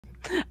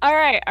All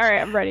right,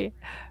 I'm ready.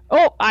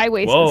 Oh, I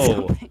wasted Whoa.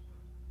 something.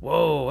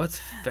 Whoa, that's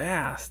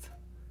fast.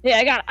 Yeah,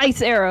 I got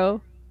ice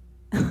arrow.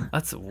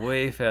 That's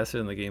way faster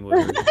than the Game Boy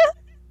version.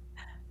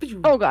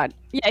 Oh god.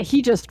 Yeah,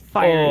 he just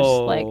fires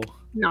like Oh,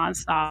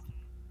 nonstop.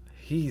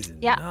 he's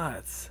Yeah.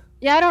 nuts.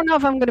 Yeah, I don't know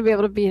if I'm gonna be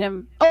able to beat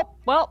him. Oh,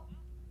 well,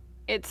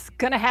 it's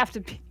gonna have to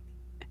be.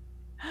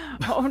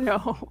 Oh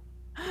no.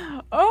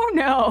 Oh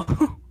no.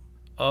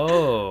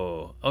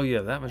 Oh. Oh, yeah,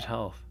 that much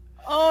health.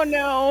 Oh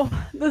no.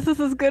 This is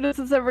as good as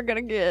it's ever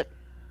gonna get.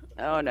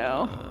 Oh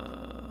no.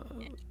 Uh,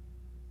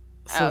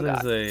 so Oh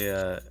there's god.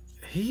 a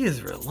he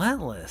is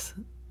relentless.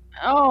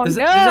 Oh There's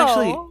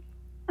actually no.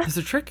 there's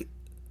a trick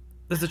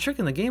there's a trick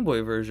in the Game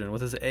Boy version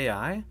with his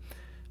AI.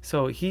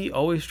 So he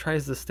always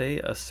tries to stay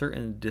a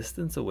certain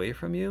distance away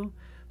from you.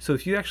 So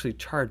if you actually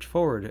charge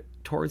forward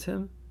towards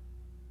him,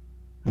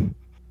 he'll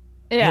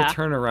Yeah.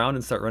 turn around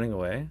and start running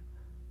away.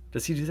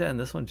 Does he do that in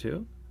this one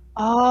too?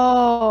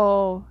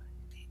 Oh.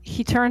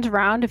 He turns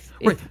around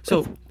Right. if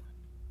So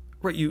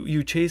right, you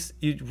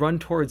run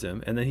towards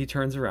him, and then he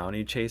turns around, and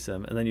you chase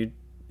him, and then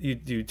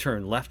you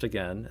turn left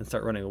again and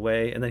start running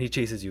away, and then he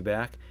chases you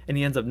back, and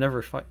he ends up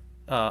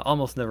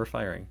almost never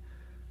firing.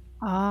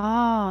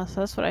 Oh,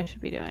 so that's what I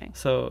should be doing.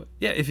 So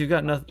yeah, if you've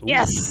got nothing,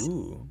 Yes.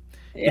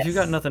 if you've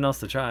got Yes. nothing else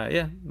to try,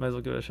 yeah, might as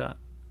well give it a shot.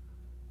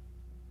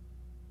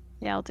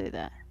 Yeah, I'll do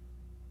that.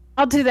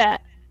 I'll do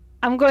that.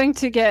 I'm going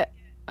to get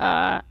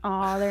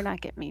oh, they're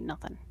not getting me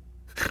nothing.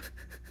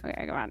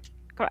 Okay, come on.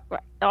 Come on.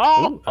 Come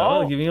on. Ooh,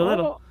 oh, give me a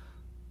little.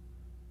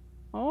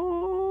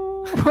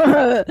 Oh.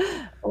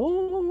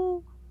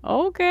 Oh.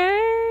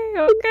 Okay.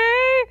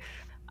 Okay.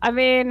 I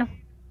mean,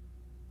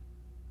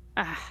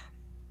 ah.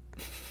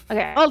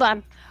 Okay, hold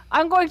on.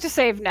 I'm going to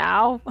save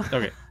now.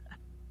 Okay,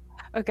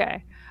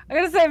 Okay. I'm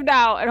gonna save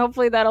now, and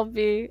hopefully that'll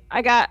be.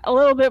 I got a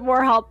little bit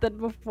more health than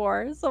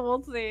before, so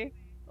we'll see.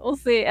 We'll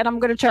see, and I'm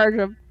gonna charge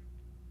him.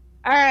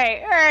 All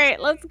right,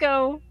 let's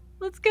go.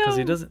 Let's because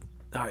he go. doesn't.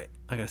 All right,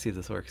 I gotta see if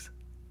this works.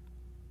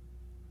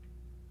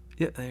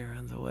 Yep, there he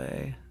runs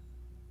away.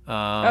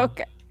 Uh,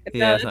 Okay.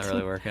 yeah, No, it's not that's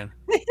really working.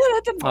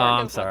 that didn't Oh, work.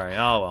 I'm It's fine. sorry.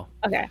 Oh well.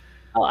 Okay.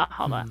 Hold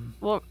on. Hmm.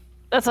 Well,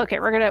 that's okay.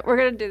 We're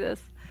gonna do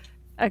this.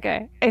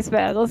 Okay, Ace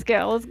Man, let's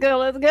go. Let's go.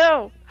 Let's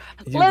go.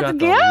 You've Let's got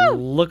the go.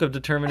 look of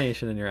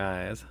determination in your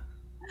eyes.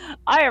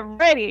 I am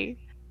ready.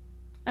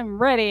 I'm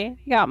ready.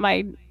 Got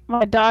my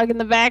dog in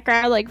the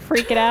background, like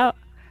freaking out.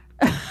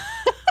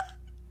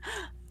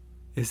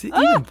 Is it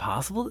Ah, even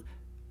possible?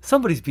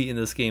 Somebody's beating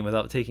this game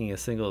without taking a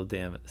single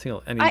damage,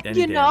 any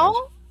you damage.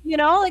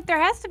 know, like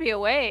there has to be a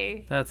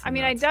way. That's I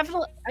mean, I nuts.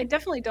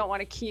 definitely don't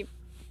want to keep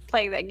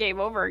playing that game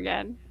over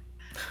again.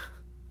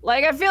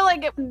 Like, I feel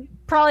like it would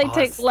probably Oh,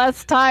 take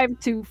less time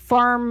to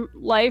farm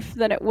life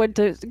than it would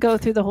to go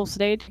through the whole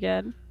stage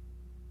again.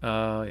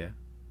 oh yeah.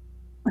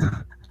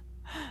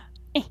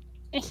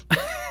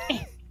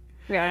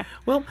 Yeah.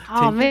 Well,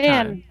 Oh take your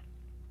time. man,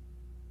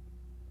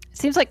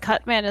 seems like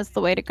Cutman is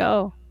the way to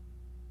go.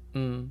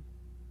 Mm.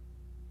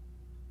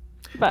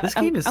 But This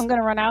I'm game is I'm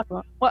gonna run out.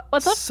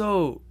 What's up?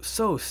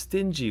 so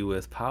stingy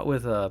with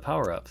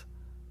power ups.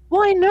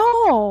 Well, I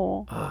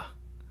know. Ah,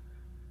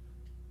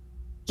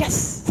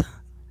 Yes.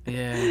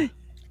 yeah.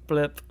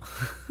 Blip.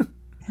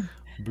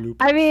 Bloop.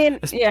 I mean,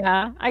 Es-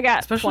 yeah, I got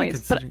Especially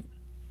points, but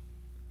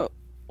considering.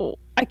 oh,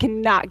 I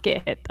cannot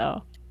get hit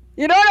though.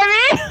 You know what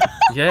I mean?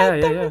 Yeah,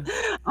 yeah, yeah.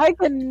 I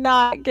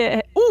cannot get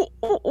hit. Ooh,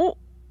 ooh, ooh.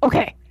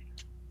 Okay,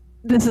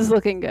 this is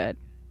looking good.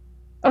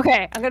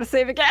 Okay, I'm gonna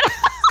save again.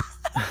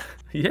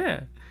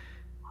 Yeah.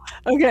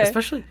 Okay,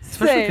 Especially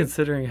save.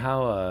 considering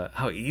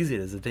how easy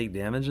it is to take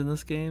damage in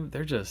this game.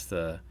 Whew.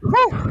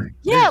 They're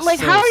Yeah, like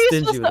how so are you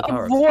stingy supposed with to the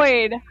power ups.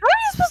 avoid? How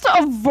are you supposed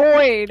to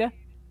avoid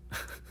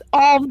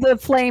all the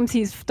flames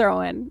he's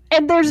throwing?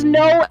 And there's Hmm.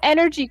 no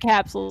energy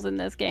capsules in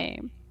this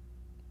game.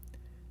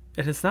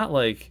 And it's not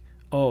like,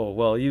 oh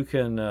well, you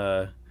can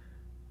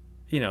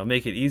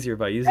make it easier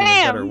by using a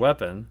better Bam!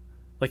 weapon.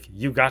 Like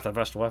you got the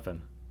best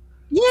weapon.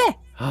 Yeah,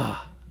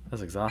 Ah,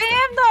 that's exhausting.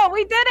 bam! Though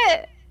we did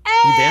it.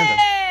 You banned him.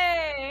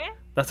 Hey!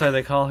 That's why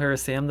they call her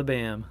Sam the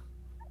Bam.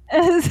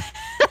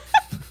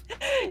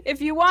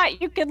 If you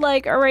want, you could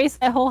like erase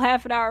that whole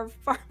half an hour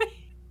for me.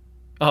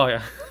 Oh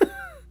yeah.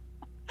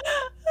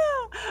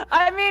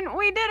 I mean,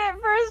 we did it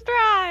first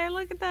try.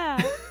 Look at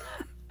that.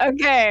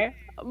 Okay,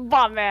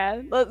 bomb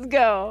man, let's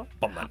go.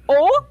 Bum.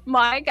 Oh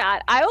my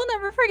god, I will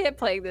never forget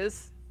playing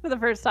this for the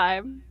first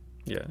time.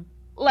 Yeah.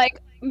 Like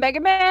Mega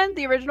Man,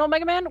 the original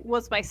Mega Man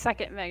was my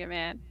second Mega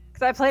Man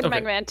because I played Okay.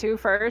 Mega Man 2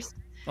 first,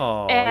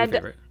 Oh, your and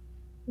favorite.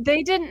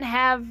 they didn't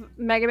have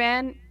Mega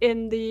Man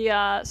in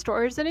the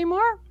stores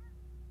anymore.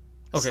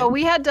 Okay. So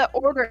we had to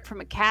order it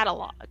from a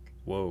catalog.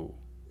 Whoa.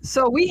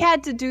 So we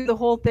had to do the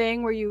whole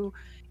thing where you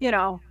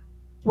know,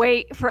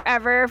 wait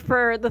forever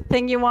for the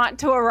thing you want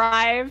to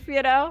arrive,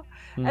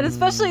 And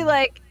especially Hmm.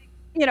 like,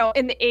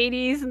 in the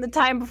 80s and the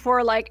time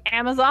before like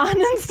Amazon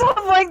and stuff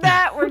like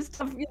that, where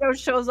stuff,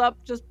 shows up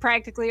just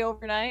practically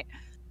overnight.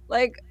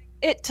 Like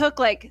it took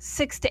like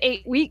 6 to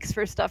 8 weeks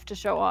for stuff to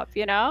show up.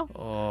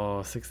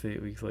 Oh, 6 to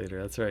 8 weeks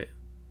later. That's right.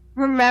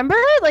 Remember?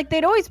 Like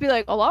they'd always be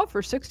like, allow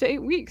for 6 to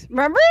 8 weeks.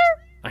 Remember?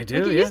 I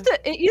do. Like Yeah.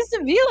 it used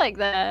to be like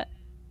that.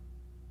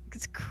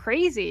 It's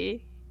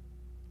crazy.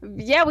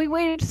 Yeah, we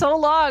waited so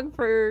long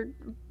for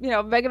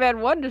Mega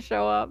Man 1 to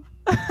show up.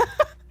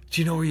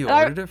 Do you know where you And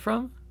ordered it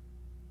from?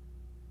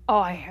 oh,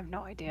 I have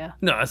no idea.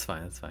 No, that's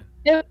fine. That's fine.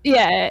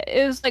 Yeah,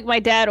 it was like my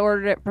dad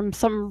ordered it from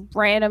some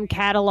random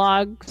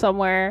catalog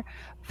somewhere.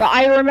 But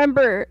I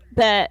remember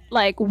that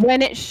like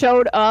when it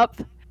showed up,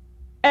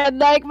 and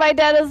like my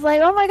dad was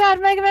like, "Oh my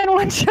god, Mega Man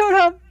 1 showed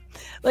up!"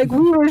 Like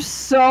we were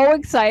so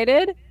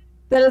excited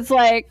that it's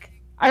like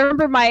I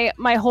remember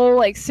my whole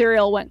like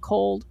cereal went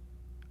cold.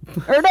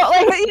 Or no,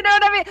 like you know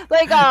what I mean?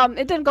 Like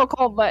it didn't go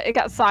cold, but it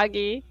got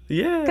soggy.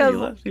 Yeah,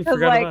 you forgot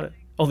like, about it.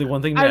 Only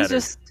one thing I mattered. was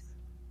just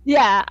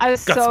I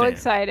was Guts so Man.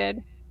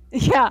 excited.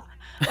 Yeah,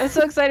 I was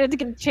so excited to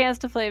get a chance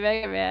to play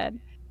Mega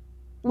Man.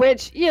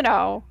 Which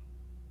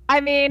I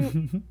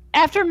mean,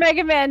 after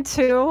Mega Man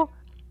 2,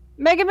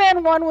 Mega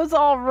Man 1 was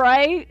all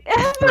right,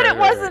 but Right, it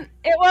wasn't.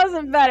 It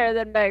wasn't better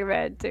than Mega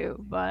Man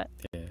 2. But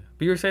yeah,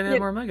 but you were saying to have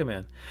more Mega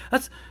Man.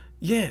 That's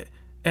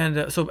and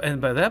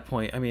and by that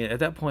point, I mean, at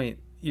that point,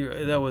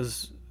 that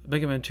was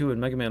Mega Man 2 and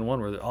Mega Man 1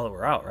 were all that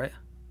were out, right?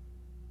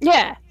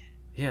 yeah,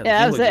 Yeah, that the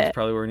Game was Boy games it.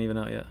 probably weren't even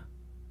out yet.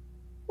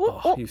 Ooh,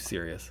 Oh, ooh. you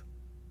serious?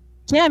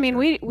 Yeah, I mean,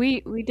 we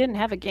didn't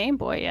have a Game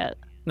Boy yet.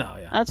 No,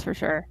 yeah, That's for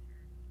sure.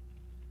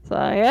 So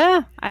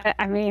yeah,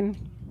 I mean,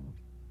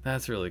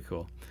 that's really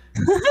cool.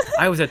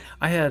 I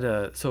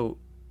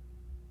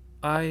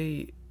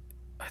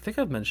think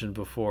I've mentioned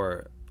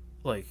before,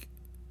 like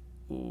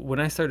when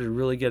I started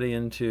really getting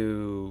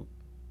into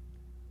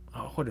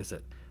what is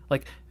it?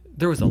 Like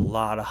there was a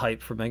lot of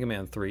hype for Mega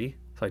Man 3,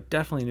 so I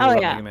definitely knew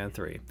about Mega Man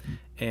 3,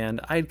 and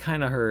I'd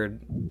kind of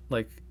heard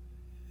like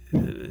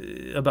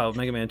about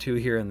Mega Man 2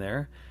 here and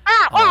there.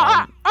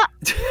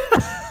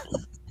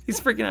 He's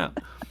freaking out.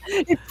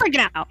 He's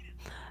freaking out.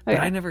 But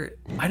I never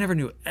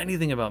knew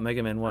anything about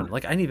Mega Man 1.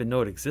 Like I didn't even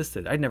know it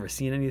existed. I'd never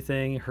seen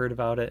anything, heard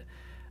about it.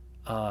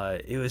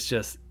 It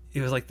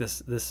was like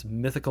this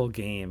mythical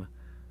game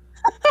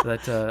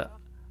that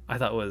I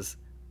thought was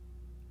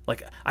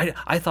like I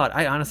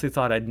honestly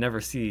thought I'd never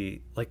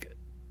be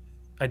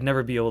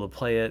able to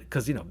play it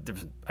because I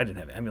didn't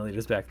have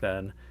emulators back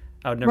then.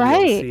 I would never be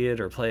able to see it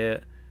or play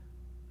it.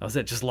 That was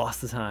it. Just lost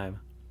the time.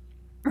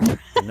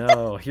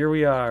 No, here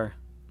we are.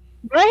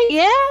 Right?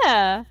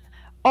 Yeah.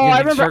 Oh, I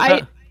remember.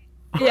 I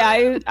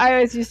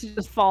always used to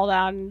just fall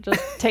down and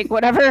just take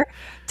whatever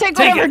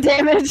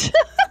damage.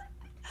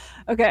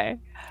 Okay,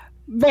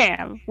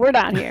 bam, we're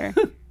down here.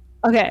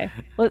 Okay,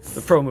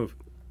 The pro move.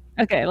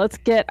 Okay, let's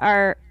get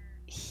our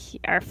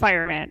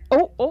fireman.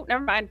 Oh,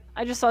 never mind.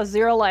 I just saw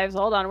 0 lives.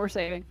 Hold on, we're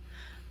saving.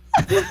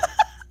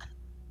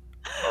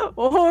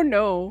 Oh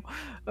no.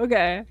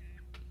 Okay.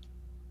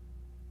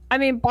 I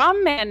mean,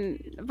 Bomb Man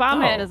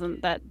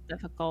isn't that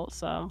difficult,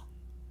 so.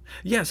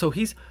 Yeah,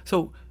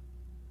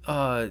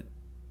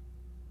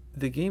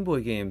 the Game Boy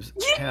games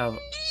have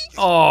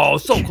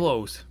so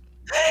close.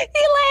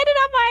 He landed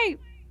on my.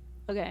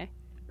 Okay,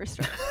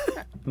 restart.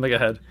 Mega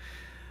head.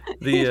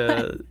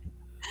 The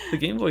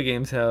Game Boy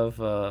games have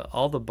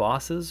all the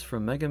bosses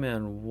from Mega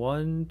Man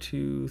 1,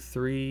 2,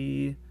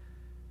 3,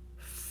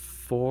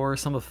 4,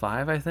 some of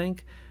 5, I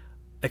think,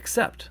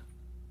 except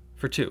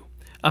for 2.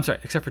 I'm sorry,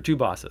 except for 2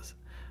 bosses.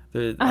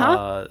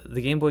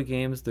 The Game Boy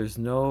games, there's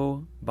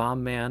no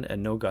Bomb Man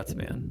and no Guts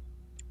Man.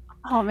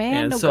 Oh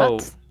man, and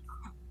Guts.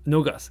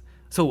 No Gus.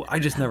 So I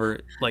just never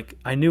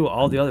I knew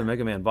all the other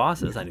Mega Man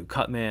bosses. I knew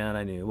Cut Man,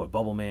 I knew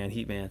Bubble Man,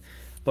 Heat Man,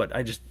 but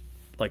I just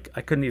I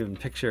couldn't even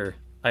picture.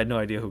 I had no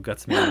idea who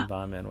Guts Man and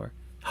Bomb Man were.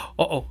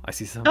 Oh, I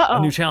see a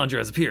new challenger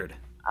has appeared.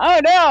 Oh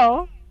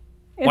no,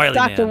 it's Wily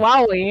Dr. Man.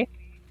 Wily.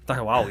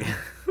 Dr. Wily.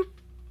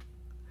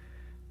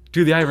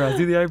 Do the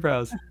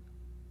eyebrows.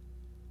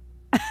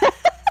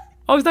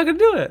 Oh, he's not gonna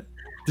do it.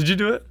 Did you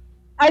do it?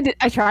 I did.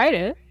 I tried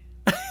it.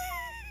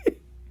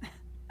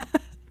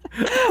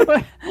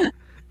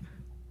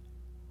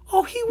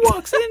 Oh, he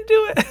walks into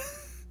it.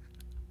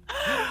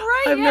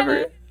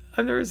 Right.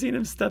 I've never seen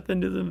him step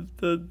into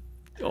the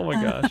oh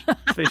my gosh,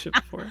 spaceship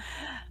before.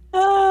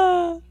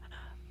 I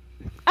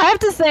have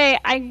to say,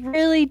 I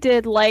really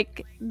did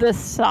like this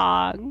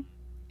song.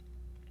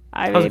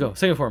 How's it go?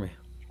 Sing it for me.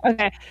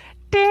 Okay.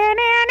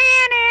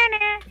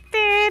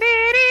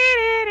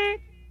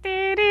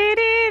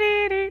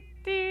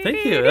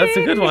 Thank you. That's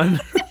a good one.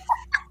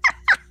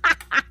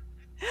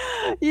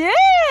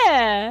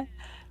 Yeah.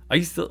 Are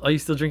you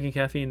still drinking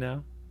caffeine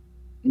now?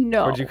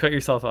 No. Or did you cut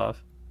yourself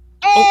off?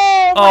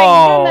 Oh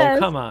my goodness.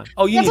 Come on.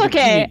 Oh, That's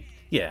okay.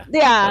 Yeah.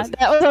 Yeah,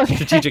 that was okay.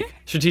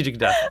 Strategic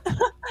death.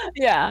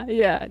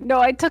 Yeah. No,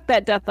 I took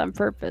that death on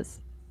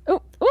purpose.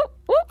 Ooh.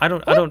 I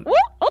don't.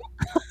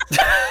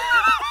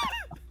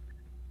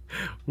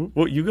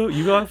 Well, you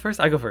go out first.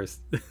 I go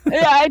first.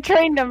 Yeah, I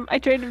trained him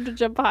to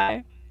jump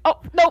high. Oh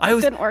no,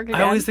 it didn't work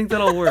again. I always think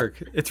that'll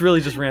work. It's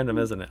really just random,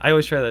 isn't it? I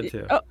always try that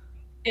too. Oh,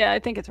 yeah, I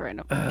think it's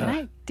random. Can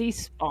I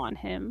despawn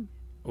him?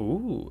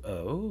 Ooh.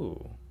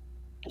 Oh.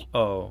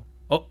 Oh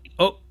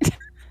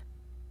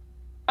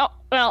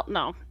well,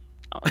 no.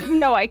 Oh,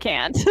 no, I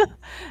can't.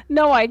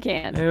 No, I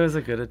can't. It was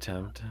a good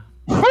attempt.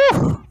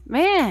 Whew,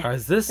 Man, Or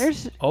is this?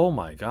 there's Oh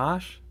my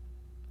gosh.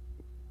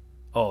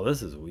 Oh,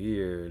 this is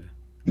weird.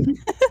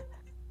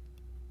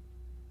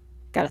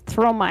 gotta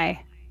throw my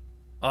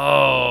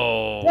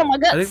Oh,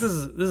 guts. I think this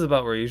is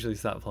about where I usually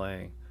stop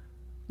playing.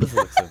 This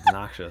looks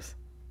obnoxious.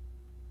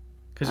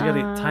 Because you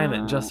gotta time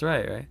it just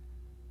right, right?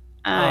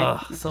 Oh,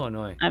 so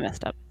annoying. I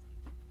messed up.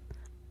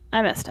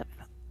 I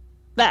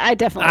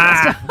definitely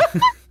messed up.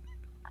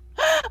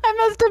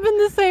 I messed up in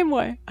the same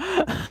way.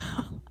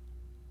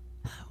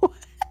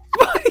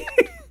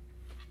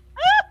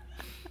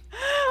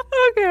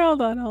 Okay,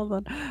 hold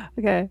on.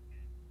 Okay.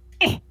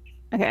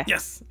 Okay.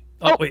 Yes.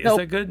 Oh, wait, is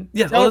that good?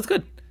 Yes. Oh, that's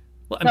good.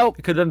 Well,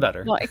 it could have been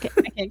better. No, I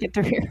can't get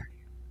through here.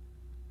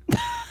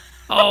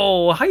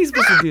 Oh, how are you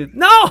supposed to do it?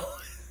 No!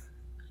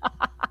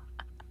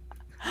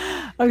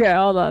 Okay,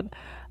 hold on.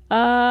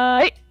 Oh.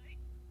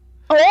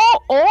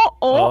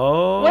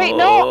 Wait,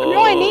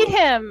 no, I need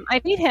him. I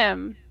need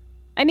him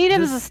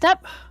as a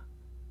step.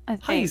 I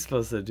think. How are you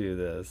supposed to do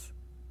this?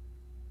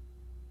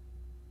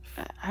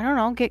 I don't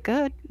know. Get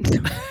good.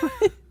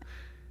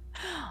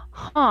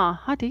 Huh?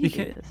 How do you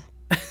do this?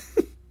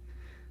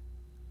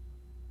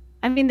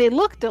 I mean, they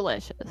look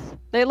delicious.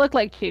 They look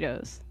like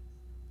Cheetos.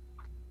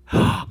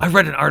 I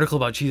read an article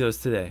about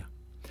Cheetos today.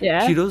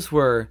 Yeah. Cheetos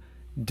were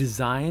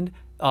designed.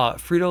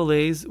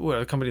 Frito-Lay's,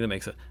 a company that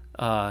makes it,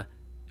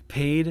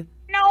 paid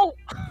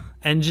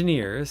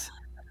engineers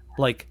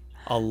like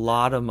a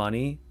lot of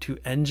money to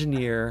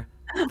engineer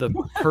the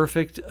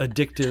perfect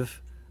addictive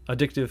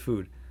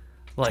food.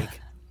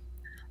 Like,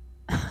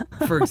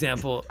 for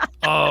example,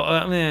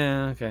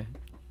 man, okay.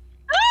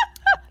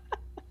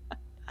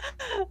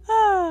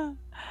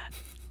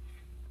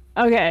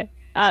 Okay.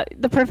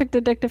 The perfect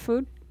addictive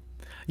food.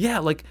 Yeah,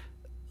 like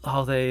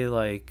how they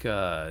like.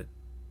 I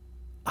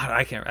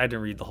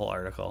didn't read the whole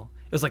article.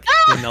 It was like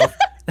they melt.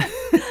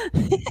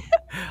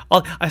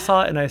 I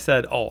saw it and I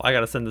said, "Oh, I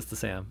gotta send this to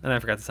Sam," and I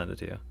forgot to send it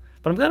to you.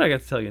 But I'm glad I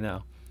got to tell you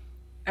now.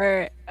 All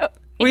right. Oh,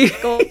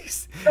 go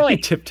away.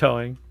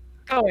 Tiptoeing.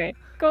 Go away.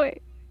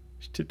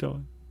 She's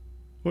tiptoeing.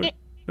 What?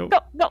 Nope.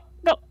 Go.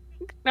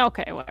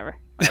 Okay, whatever.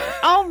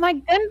 Oh my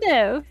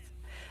goodness.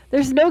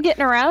 There's no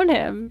getting around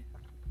him.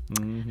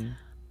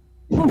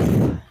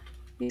 Mm-hmm.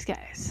 These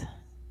guys.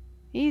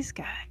 Let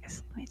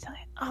me tell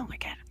you. Oh my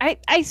god.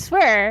 I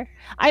swear.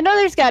 I know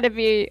there's got to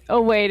be a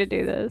way to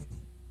do this.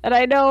 And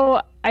I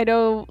know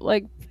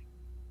like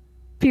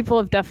people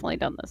have definitely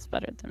done this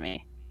better than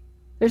me.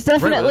 There's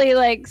definitely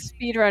like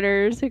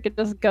speedrunners who could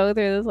just go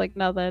through this like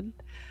nothing.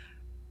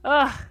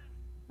 Ugh.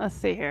 Let's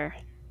see here.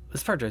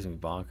 This part drives me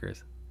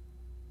bonkers.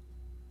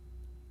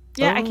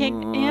 Yeah, I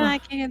can't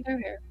get through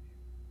here.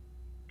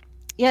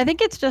 Yeah, I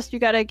think it's just you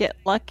gotta get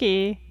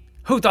lucky.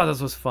 Who thought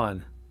this was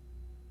fun?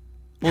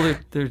 Well,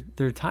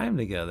 they're timed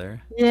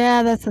together.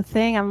 Yeah, that's the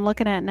thing I'm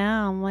looking at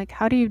now. I'm like,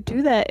 how do you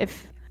do that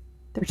if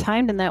they're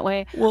timed in that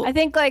way? Well, I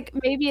think like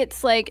maybe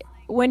it's like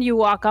when you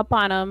walk up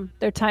on them,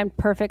 they're timed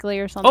perfectly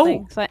or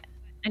something. So I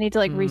need to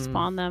like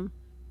respawn them.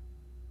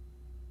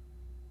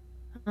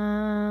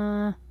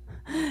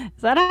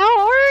 Is that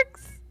how it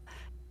works?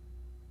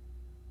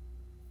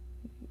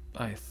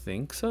 I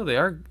think so. They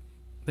are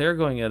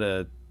going at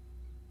a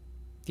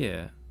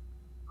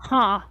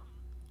Huh.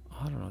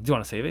 I don't know. Do you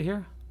want to save it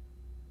here?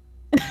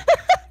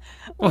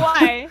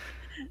 Why?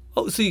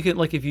 Oh, so you can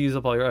like if you use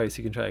up all your ice,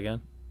 you can try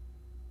again.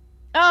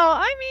 Oh,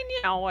 I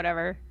mean,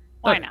 whatever.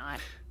 Why not?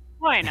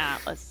 Why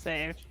not? Let's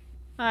save.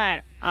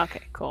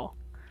 Okay, cool.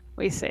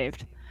 We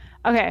saved.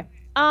 Okay.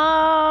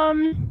 No,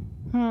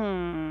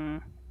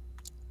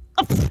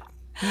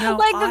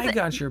 like I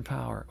got your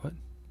power. What?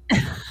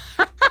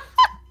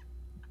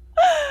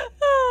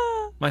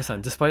 My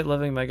son, despite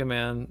loving Mega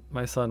Man,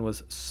 my son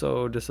was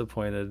so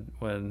disappointed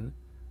when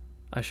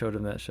I showed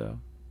him that show.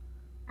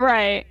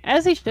 Right,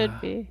 as he should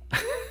be.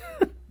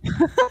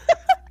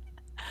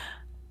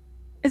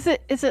 Is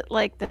it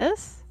like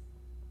this?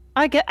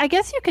 I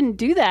guess you can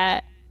do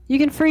that. You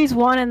can freeze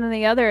one and then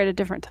the other at a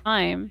different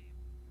time.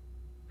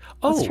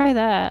 Oh. Let's try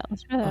that.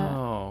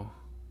 Oh,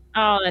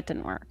 that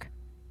didn't work.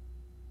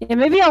 Yeah,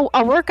 maybe I'll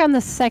work on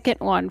the second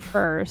one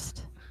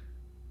first.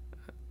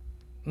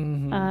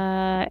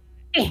 Mm-hmm.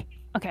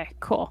 Okay,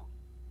 cool.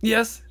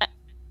 Yes.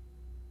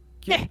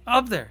 Get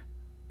up there.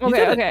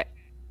 Okay.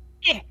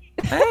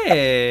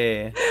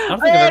 Hey, I don't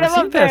think I've ever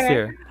seen past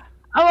here.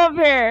 I'm up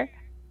here.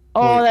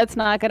 Oh, wait. That's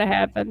not gonna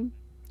happen.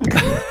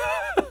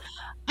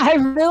 I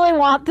really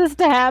want this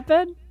to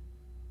happen.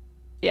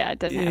 Yeah, it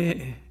didn't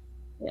happen.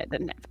 Yeah, it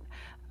didn't happen.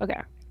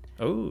 Okay.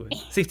 Oh,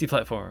 safety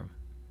platform.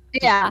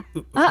 Yeah.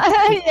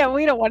 Yeah,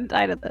 we don't want to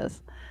die to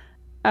this.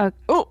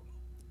 Oh!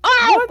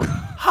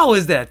 How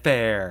is that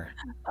fair?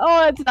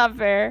 Oh, it's not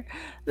fair.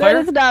 That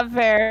is not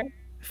fair.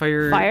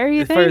 Fire,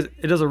 you think?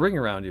 It does a ring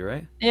around you,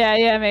 right?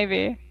 Yeah,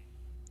 maybe.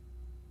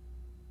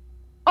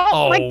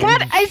 Oh my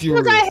god, I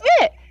still got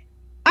hit!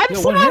 I'm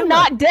somehow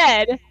not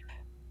dead.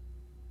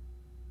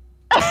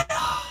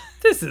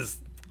 This is...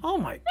 Oh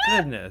my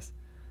goodness.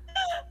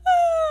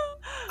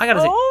 I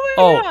gotta say... Oh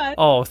my god.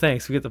 Oh,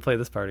 thanks. We get to play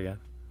this part again.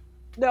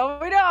 No,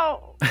 we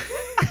don't.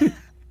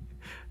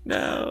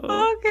 No.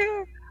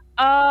 Okay.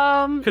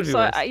 Could be So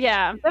worse.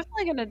 yeah, I'm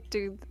definitely gonna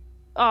do.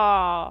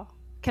 Oh,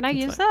 can I It's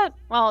use fine. that?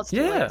 Well, it's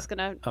too late. Yeah. It's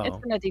gonna Oh,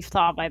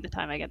 dethaw by the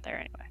time I get there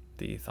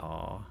anyway.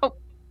 thaw. Oh,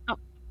 oh,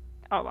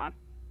 hold on.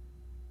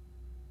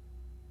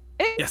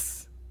 Eh,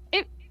 Yes.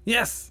 eh,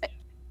 Yes.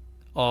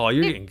 Oh,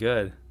 you're eh. getting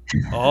good.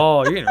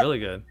 Oh, you're getting really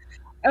good.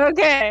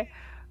 Okay.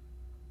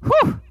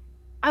 Whew.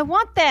 I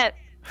want that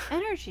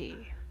energy.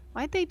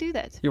 Why'd they do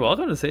that to You're me?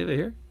 welcome to save it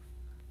here.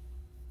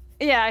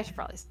 Yeah, I should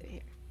probably stay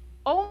here.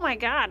 Oh my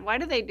god, why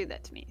did they do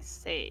that to me?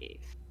 Save.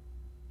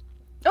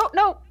 Oh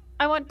no,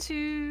 I want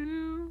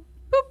to.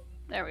 Boop.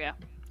 There we go.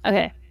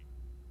 Okay.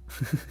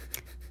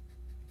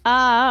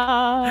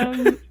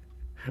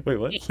 Wait,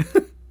 what?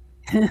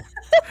 I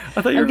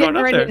thought you I'm were going getting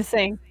up ready there. to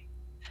sing.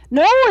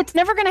 No, it's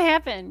never gonna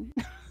happen.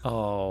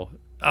 Oh.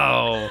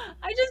 Oh.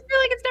 I just feel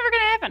like it's never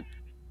gonna happen.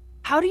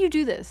 How do you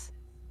do this?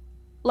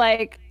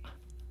 Like,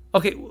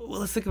 Okay, well,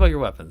 let's think about your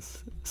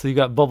weapons. So you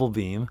got bubble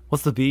beam.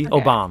 What's the B? Oh,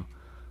 Okay. bomb.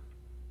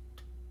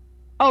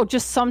 oh,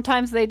 just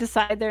sometimes they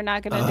decide they're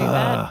not gonna do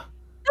that.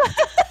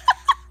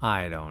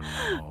 I don't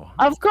know.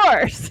 Of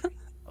course.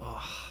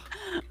 Ugh.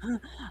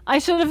 I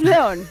should have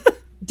known.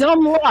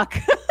 Dumb luck.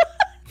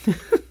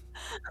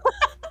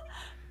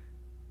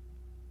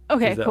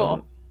 Okay, Is that cool.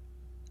 one?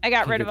 I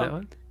got Can you rid of get that them.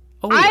 one?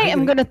 Oh, wait, I how you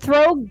am gonna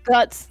throw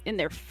guts in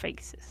their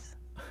faces.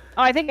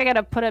 Oh, I think I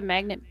gotta put a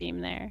magnet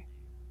beam there.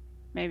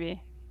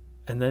 Maybe.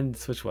 And then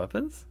switch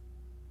weapons?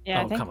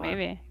 Yeah, Oh, I think come on.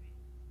 maybe.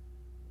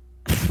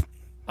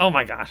 Oh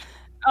my gosh.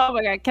 Oh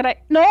my god, can I?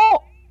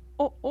 No!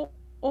 Oh,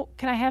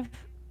 can I have.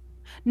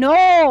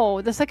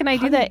 No! The second I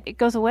do that, it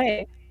goes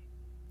away.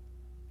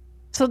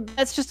 So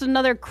that's just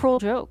another cruel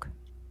joke.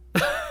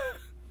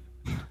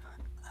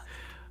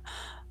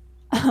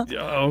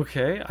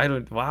 Okay, I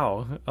don't.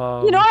 Wow.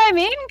 You know what I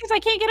mean? Because I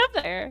can't get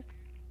up there.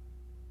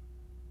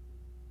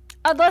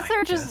 Unless I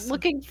they're guess just so.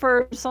 looking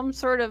for some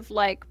sort of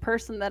like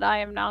person that I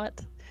am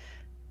not.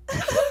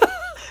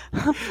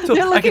 So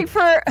They're I looking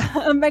can- for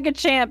a mega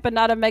champ and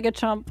not a mega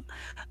chump.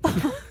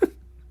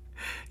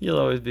 You'll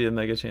always be a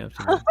mega champ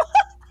to me.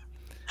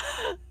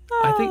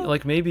 I think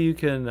like maybe you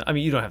can. I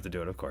mean, you don't have to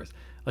do it, of course.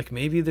 Like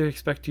maybe they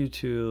expect you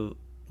to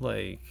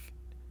like.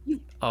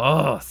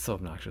 Oh, so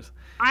obnoxious.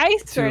 I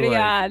swear to like-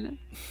 God,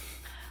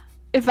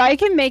 if I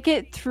can make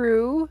it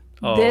through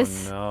Oh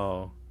this,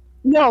 no,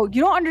 no,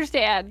 you don't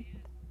understand,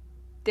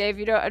 Dave.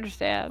 You don't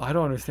understand. I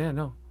don't understand.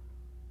 No.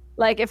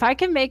 Like if I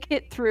can make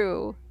it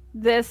through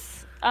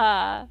this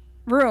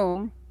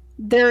room,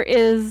 there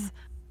is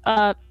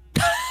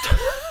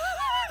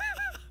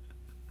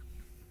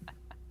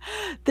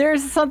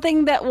there's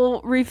something that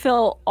will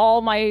refill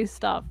all my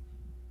stuff.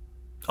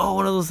 Oh,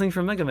 one of those things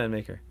from Mega Man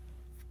Maker.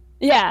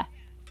 Yeah.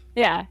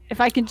 Yeah. If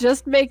I can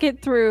just make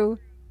it through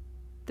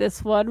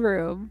this one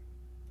room.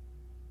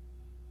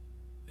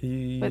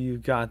 You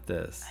got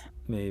this.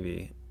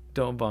 Maybe.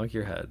 Don't bonk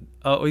your head.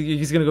 Oh,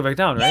 he's gonna go back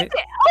down, right?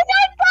 Oh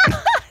my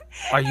god!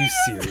 Are you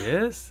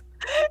serious?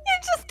 You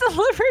just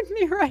delivered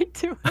me right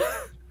to it.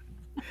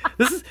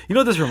 This is. You know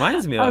what this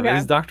reminds me of? Okay.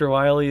 Is Dr.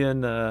 Wily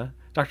and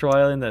Dr.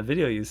 Wily in that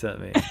video you sent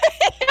me.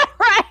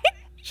 Right?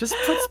 Just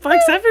put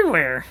spikes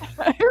everywhere.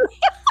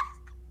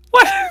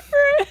 What?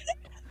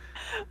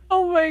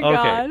 Oh my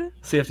god. Okay.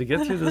 So you have to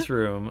get through this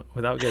room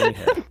without getting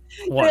hit. They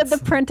had Once. the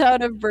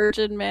printout of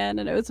Virgin Man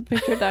and it was a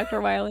picture of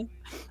Dr. Wiley.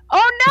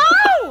 Oh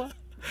no!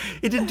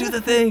 It didn't do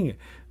the thing.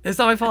 It's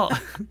not my fault.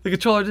 The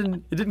controller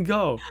didn't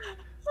go.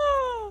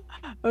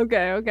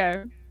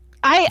 Okay.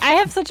 I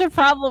have such a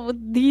problem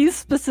with these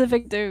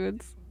specific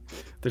dudes.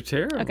 They're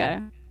terrible. Okay.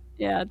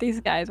 Yeah,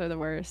 these guys are the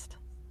worst.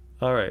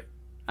 All right.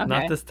 Okay.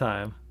 Not this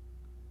time.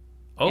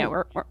 Oh. Yeah,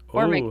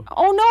 we're making. Ooh.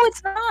 Oh no,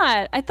 it's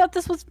not. I thought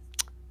this was.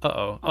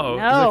 Uh-oh. Oh, Uh-oh.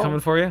 Is no. it coming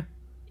for you?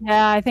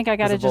 Yeah, I think I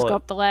gotta There's a just go bullet.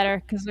 up the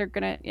ladder because they're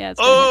gonna. Yeah. It's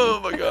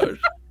gonna hit me. my gosh.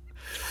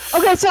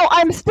 Okay, so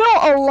I'm still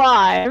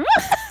alive.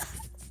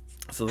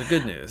 So the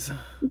good news.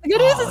 The good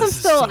news is I'm this is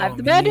still so alive.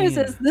 The bad news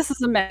mean. is this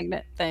is a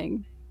magnet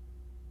thing.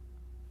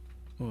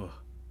 Ugh.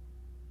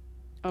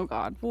 Oh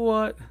god.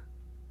 What?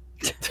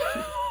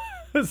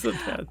 This is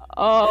bad.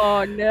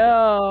 Oh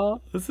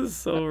no. This is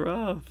so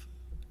rough.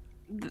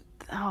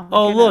 Oh, my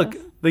Oh, look.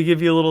 goodness. They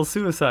give you a little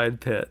suicide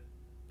pit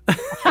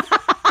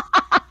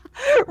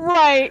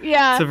Right,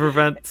 yeah. to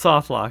prevent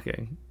soft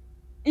locking.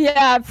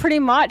 Yeah, pretty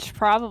much,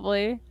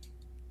 probably.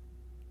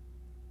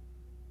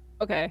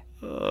 Okay.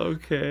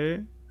 Okay.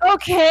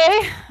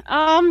 Okay.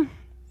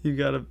 You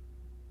gotta.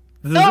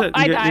 This Nope, is it.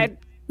 I You died.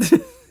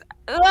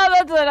 Well,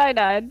 that's it. I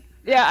died.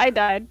 Yeah, I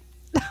died.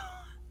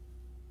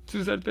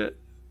 Suicide pit.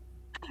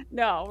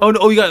 No. Oh no!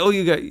 Oh, you got. Oh,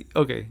 you got.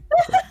 Okay.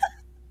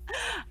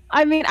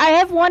 I mean, I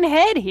have one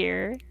head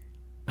here.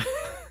 I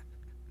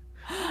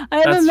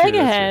have That's a true, mega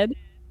that's head.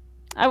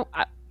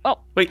 Oh,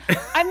 Wait.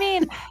 I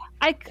mean,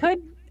 I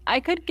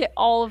could get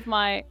all of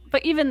my,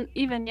 but even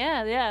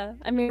yeah.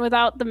 I mean,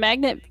 without the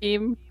magnet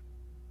beam,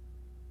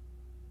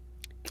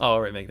 Oh,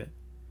 right. Magnet.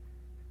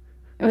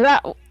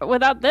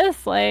 without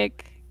this,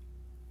 like,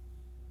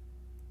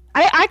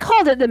 I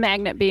called it the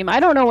magnet beam. I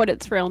don't know what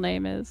its real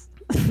name is.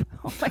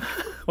 Oh my god.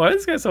 Why is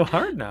this guy so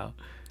hard now?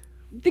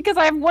 Because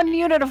I have one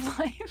unit of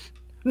life.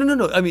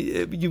 No. I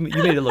mean, you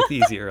made it look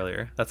easy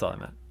earlier. That's all I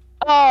meant.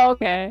 Oh,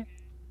 okay.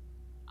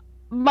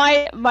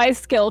 My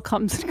skill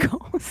comes and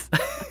goes.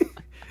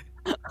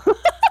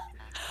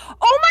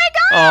 Oh my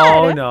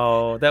Oh god!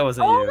 no, that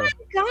wasn't Oh you. my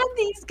god,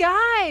 these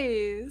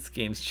guys! This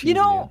game's cheating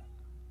You know,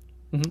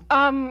 you.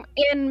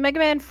 in Mega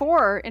Man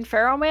 4, in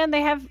Pharaoh Man,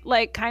 they have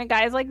like kind of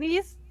guys like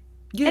these.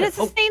 Yeah. And it's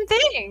the same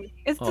thing.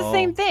 It's the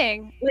same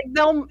thing. Like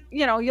they'll,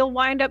 you'll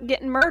wind up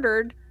getting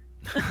murdered.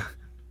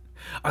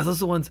 Are those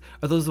the ones?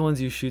 Are those the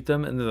ones you shoot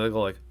them and they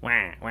go like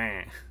wah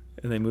wah,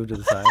 and they move to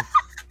the side?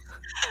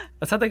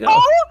 That's how they go.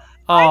 Oh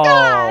my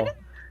god! That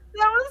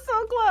was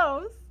so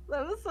close.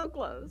 That was so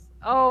close.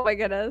 Oh my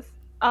goodness.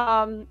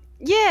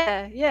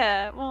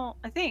 Yeah. Well,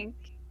 I think.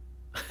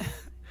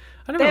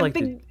 I never liked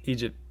the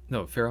Egypt.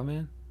 No, Pharaoh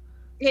Man.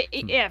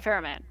 Yeah,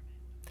 Pharaoh Man.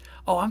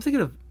 Oh, I'm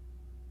thinking of.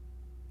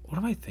 What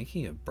am I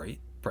thinking of?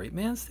 Bright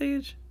Man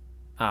stage?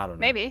 I don't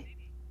know. Maybe.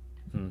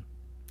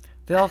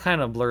 They all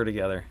kind of blur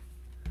together.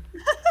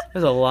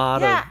 There's a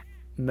lot of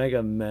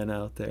Mega Men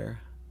out there.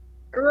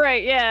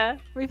 Right, yeah.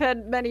 We've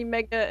had many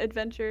Mega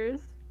adventures.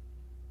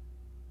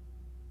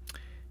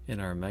 In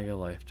our Mega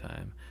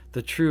lifetime.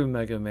 The true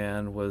Mega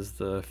Man was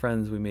the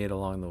friends we made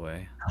along the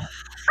way.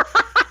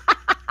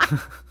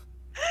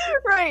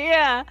 Right,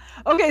 yeah.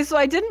 Okay, so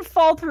I didn't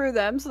fall through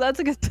them, so that's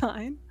a good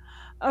sign.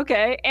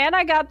 Okay, and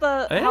I got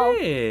the help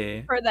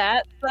for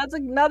that. So that's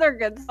another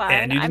good sign.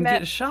 And you didn't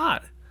get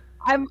shot.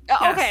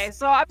 Okay,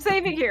 so I'm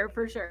saving here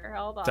for sure.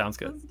 Hold on. Sounds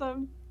good.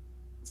 System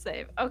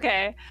save.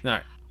 Okay. All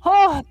right.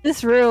 Oh,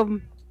 this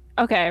room.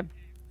 Okay.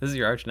 This is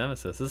your arch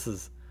nemesis. This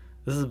has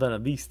been a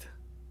beast.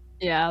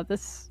 Yeah,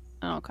 this.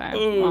 Okay.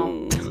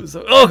 Oh,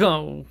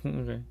 Well.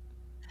 okay.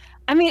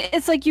 I mean,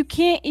 it's like you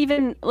can't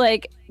even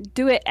like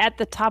do it at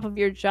the top of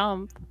your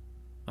jump.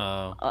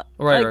 Oh,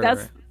 right. Right.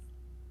 That's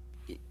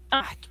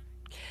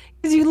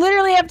because you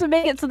literally have to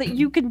make it so that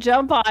you can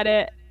jump on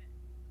it.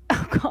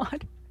 Oh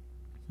God.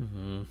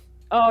 Mm-hmm.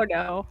 Oh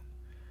no.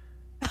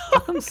 How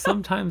come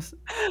sometimes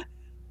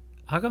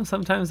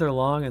they're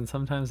long and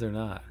sometimes they're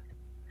not?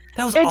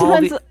 That was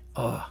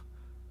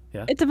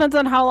yeah. It depends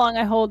on how long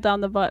I hold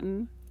down the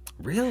button.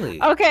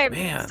 Really? Okay,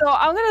 man. So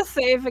I'm gonna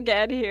save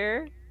again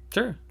here.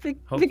 Sure.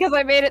 Because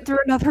I made it through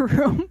another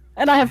room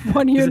and I have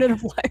 1 unit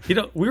of life. You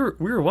know, we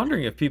were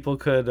wondering if people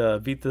could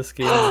beat this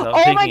game without oh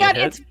taking my god, a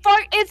hit.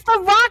 it's the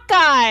rock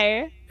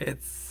guy.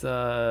 It's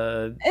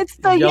the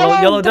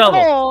yellow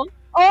devil.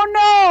 Oh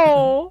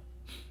no!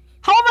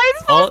 How am I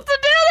supposed to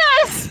do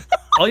this?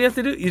 All you have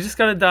to do, you just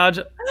gotta dodge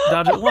it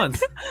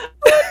once.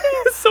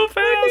 It's so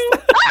fast.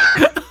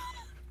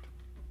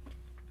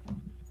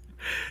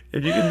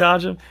 If you can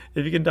dodge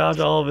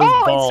all of his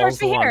balls. Oh, it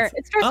starts me here. Once.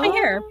 It starts me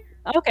here.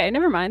 Okay,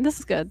 never mind. This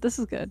is good.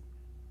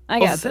 I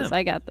got this.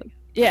 I got this.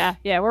 Yeah,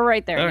 we're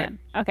right there again.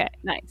 Right. Okay,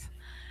 nice.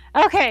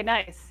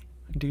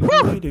 See,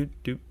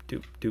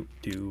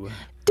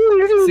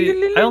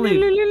 I only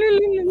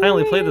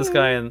played this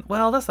guy in.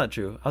 Well, that's not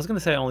true. I was gonna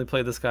say I only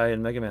played this guy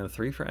in Mega Man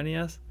 3 for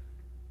NES,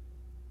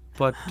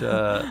 but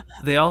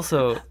they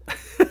also.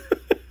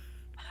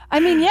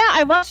 I mean, yeah,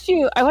 I watched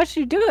you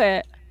do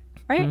it,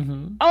 right?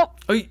 Mm-hmm. Oh,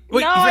 wait,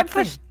 no, I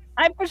pushed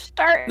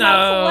start.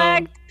 No,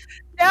 select.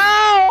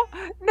 No,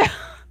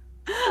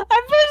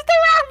 I pushed the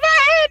wrong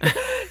button.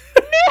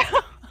 No.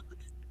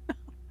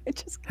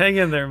 Hang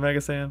in there, Mega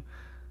Sam.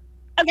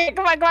 Okay,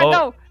 come on,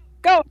 go.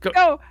 Oh,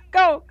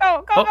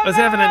 it's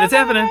happening. It's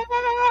happening.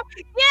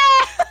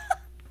 Yeah.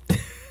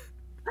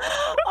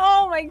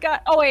 Oh my god.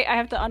 Oh wait, I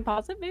have to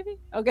unpause it maybe?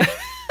 Okay.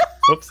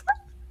 Whoops.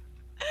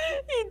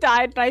 He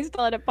died and I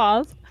still let it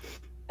pause.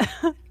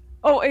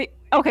 Oh wait,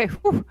 okay.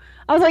 Whew.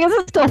 I was like, is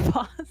it still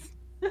paused?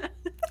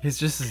 He's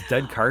just his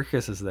dead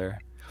carcass is there.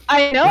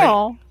 I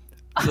know.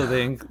 Right. So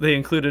they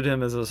included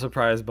him as a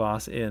surprise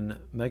boss in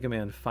Mega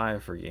Man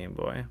 5 for Game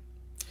Boy.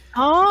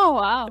 Oh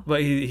wow.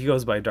 But he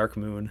goes by Dark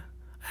Moon.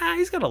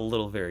 He's got a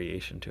little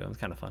variation to him. It's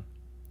kind of fun.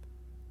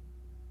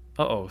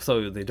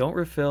 So they don't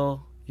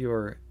refill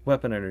your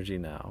weapon energy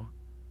now.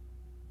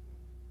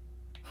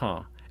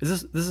 Huh.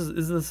 Is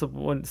this the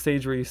one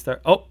stage where you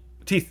start? Oh,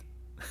 teeth.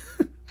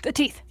 The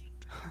teeth.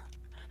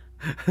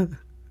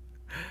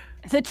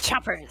 The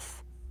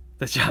choppers.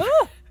 The choppers.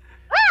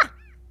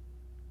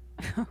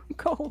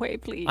 Go away,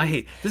 please. I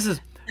hate. This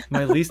is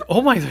my least.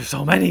 Oh my! There's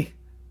so many.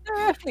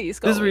 Please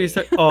go. This is where you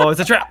start. Oh, it's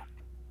a trap.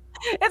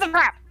 It's a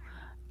trap.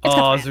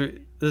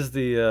 This is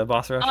the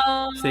boss rush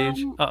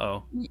stage.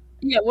 Uh-oh.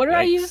 Yeah, what did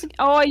I use?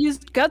 Oh, I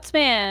used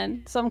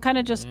Gutsman. So I'm kind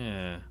of just...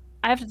 Yeah.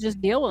 I have to just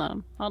deal with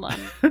him. Hold on.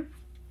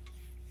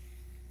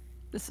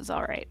 This is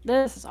all right.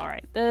 This is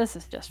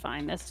just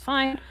fine. This is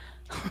fine.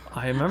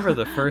 I remember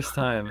the first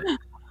time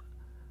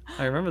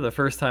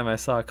I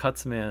saw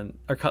Cutman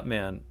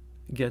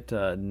get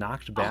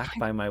knocked back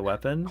by my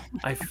weapon.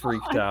 I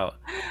freaked out.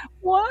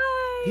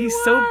 Why? He's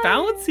so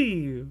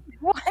bouncy.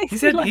 Why?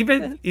 He's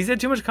had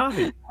too much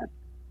coffee.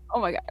 Oh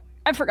my god!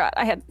 I forgot.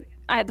 I had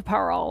the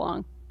power all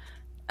along.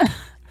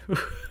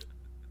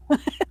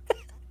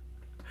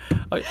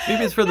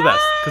 Maybe it's for the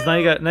best because now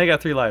you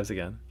got 3 lives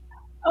again.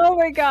 Oh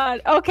my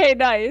god. Okay,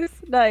 nice.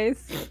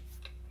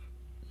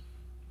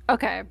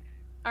 Okay.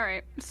 All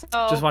right. So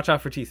Just watch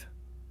out for teeth.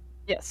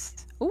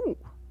 yes. Ooh,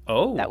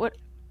 Oh. that would.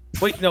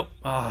 Wait, no.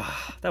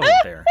 Ah, that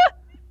wasn't fair.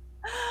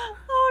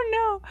 Oh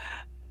no.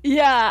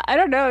 Yeah, I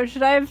don't know.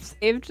 Should I have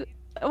saved?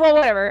 Well,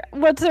 whatever.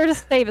 What's there to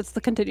save? It's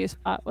the continue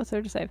spot. What's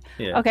there to save?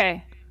 Yeah.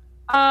 Okay.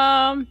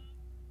 Um.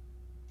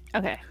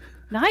 Okay.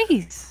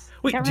 Nice.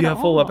 Wait, Got do you rid have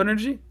of full all. weapon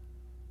energy?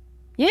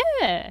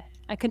 Yeah,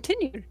 I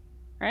continued.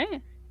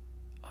 Right.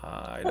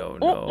 I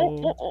don't Oh, oh,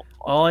 know. oh, oh.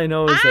 All I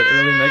know is that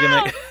early Mega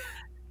Man.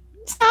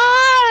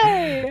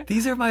 Die!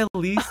 These are my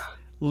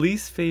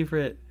least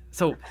favorite.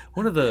 So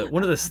one of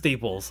the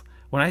staples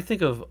when I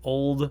think of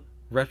old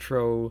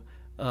retro,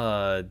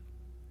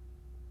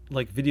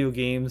 like video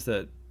games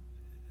that,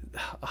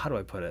 how do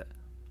I put it?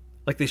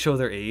 Like they show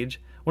their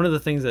age. One of the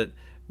things that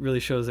really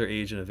shows their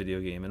age in a video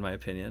game, in my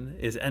opinion,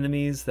 is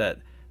enemies that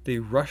they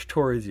rush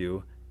towards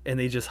you and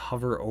they just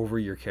hover over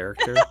your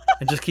character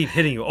and just keep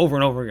hitting you over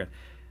and over again.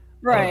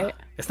 Right. Ugh,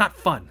 it's not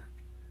fun.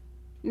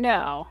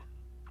 No.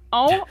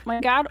 Oh my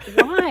God!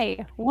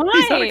 Why?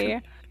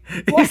 Why?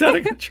 He's out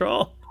of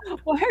control.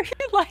 Why are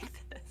you like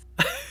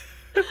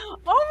this?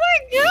 Oh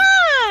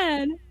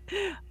my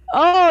God!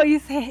 Oh,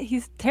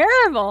 he's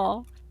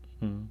terrible.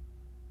 Hmm.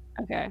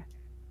 Okay.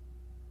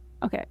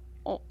 Okay.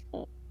 Oh,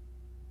 oh.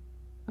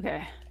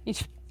 Okay.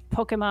 Each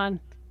Pokemon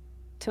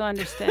to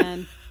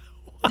understand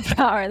the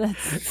power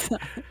that's.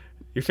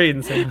 You're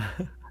fading, Sam.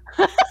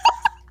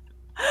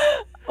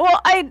 Well,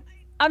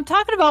 I'm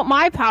talking about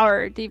my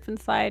power deep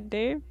inside,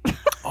 Dave.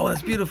 Oh,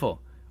 that's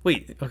beautiful.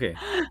 Wait, okay.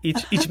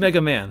 Each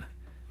Mega Man.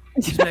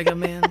 Each Mega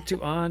Man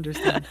to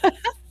understand.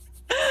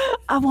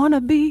 I want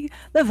to be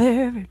the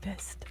very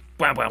best.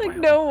 Wow, wow, Like wow.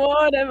 no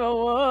one ever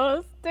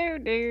was.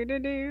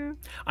 Do.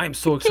 I'm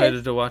so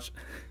excited to watch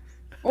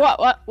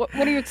What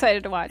are you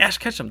excited to watch? Ash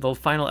Ketchum. The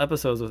final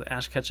episodes with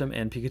Ash Ketchum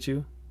and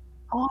Pikachu.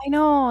 Oh, I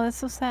know. That's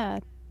so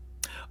sad.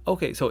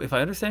 Okay, so if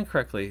I understand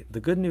correctly, the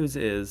good news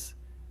is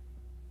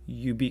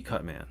you beat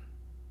Cutman.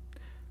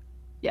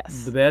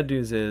 Yes. The bad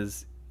news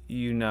is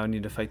you now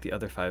need to fight the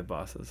other 5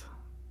 bosses.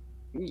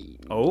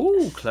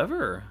 Oh,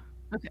 clever.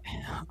 Okay.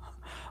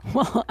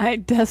 Well, I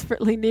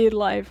desperately need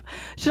life.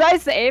 Should I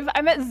save?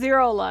 I'm at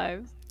 0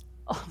 lives.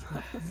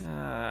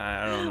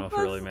 I don't know if it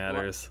really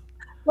matters.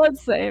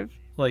 Let's save.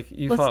 Like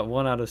you fought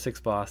 1 out of 6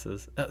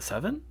 bosses.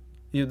 7?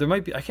 There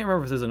might be. I can't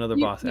remember if there's another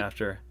boss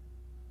after.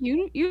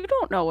 You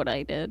don't know what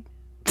I did.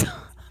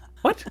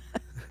 What?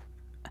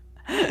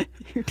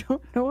 You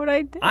don't know what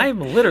I did.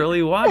 I'm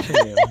literally watching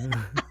you.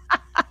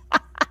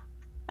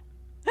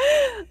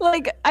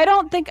 Like I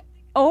don't think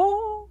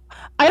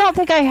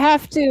I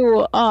have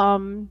to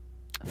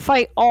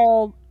fight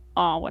all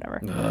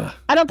whatever. Ugh.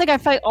 I don't think I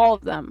fight all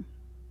of them.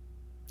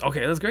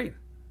 Okay, that's great.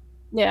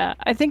 Yeah,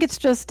 I think it's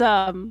just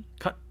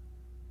Cut.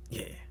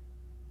 Yeah.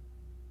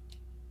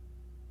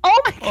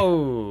 Oh my God.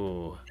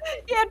 Oh.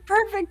 You had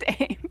perfect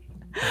aim.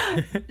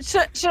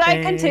 Should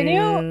I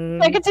continue?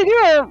 Should I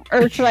continue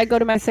or should I go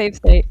to my save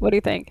state? What do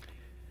you think?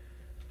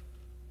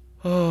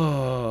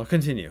 Oh,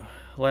 continue.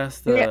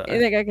 Last. You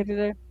think I can do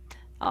that?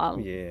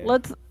 Yeah.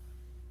 Let's.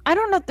 I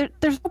don't know.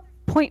 There's no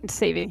point in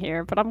saving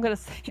here, but I'm gonna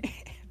save.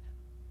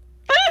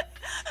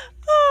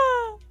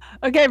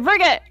 Okay, bring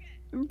it.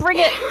 Bring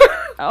it.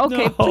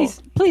 Okay, No.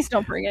 please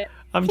don't bring it.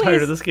 I'm Please.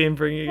 tired of this game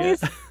bringing it.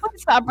 Please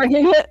stop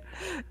bringing it.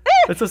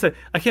 That's so sad.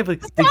 I can't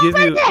believe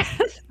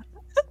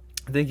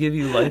they give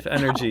you life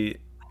energy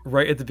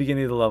right at the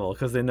beginning of the level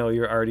because they know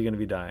you're already going to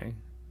be dying.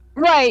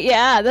 Right,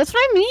 yeah, that's what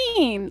I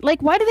mean.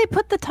 Like, why do they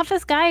put the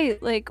toughest guy?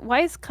 Like,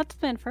 why is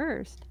Cutsman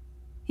first?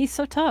 He's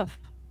so tough.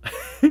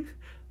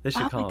 They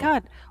should call Oh my him.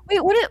 God! Wait,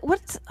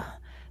 what's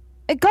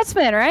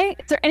Gutsman? Right?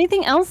 Is there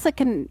anything else that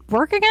can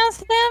work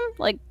against him?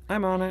 Like,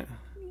 I'm on it.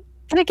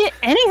 can I get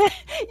anything?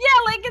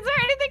 Yeah, like, is there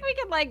anything we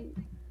can like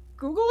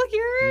Google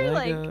here?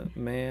 Mega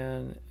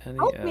Man NES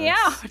help me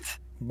out.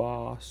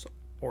 boss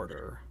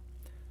order.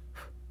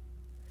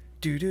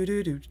 Do do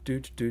do do do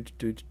do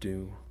do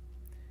do.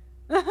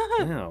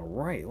 All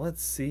right,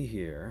 let's see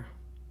here.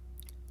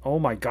 Oh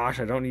my gosh,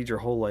 I don't need your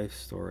whole life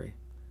story.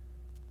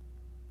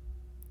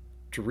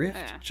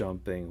 Drift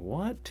jumping.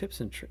 What? Tips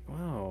and tricks.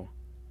 Wow.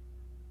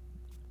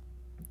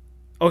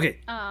 Okay.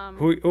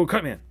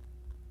 Cutman.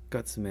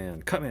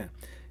 Gutsman. Cutman.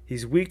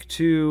 He's weak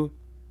to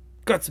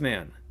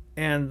Gutsman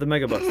and the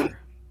Mega Buster.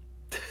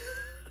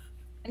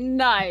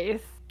 Nice.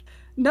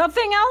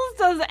 Nothing else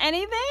does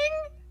anything?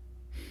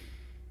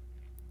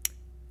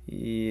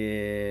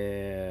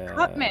 Yeah.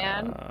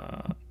 Cutman.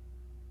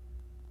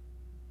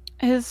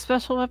 His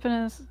special weapon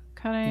is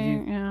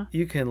cutting. Yeah.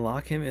 You can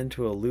lock him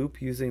into a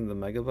loop using the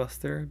Mega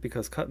Buster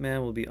because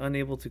Cutman will be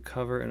unable to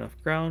cover enough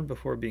ground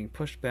before being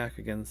pushed back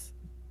again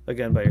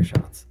by your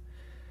shots.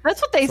 That's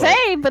what they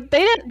say, but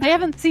they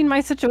haven't seen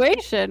my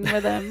situation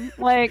with him.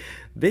 Like,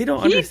 they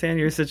don't understand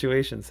your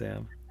situation,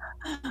 Sam.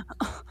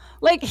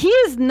 Like, he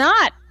is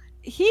not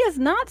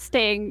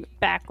staying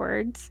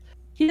backwards.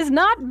 He is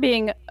not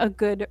being a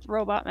good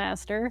robot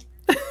master.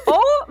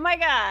 Oh my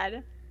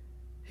God.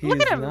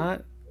 Look at him.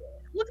 Not...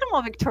 Look at him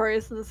all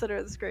victorious in the center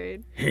of the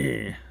screen.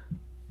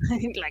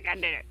 Like, I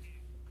did it.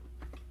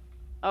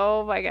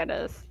 Oh my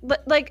goodness.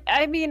 Like,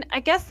 I mean,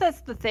 I guess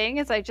that's the thing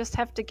is I just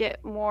have to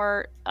get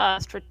more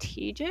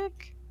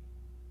strategic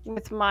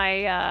with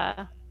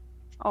my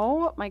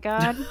oh my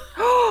god.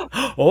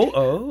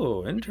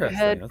 Oh, interesting.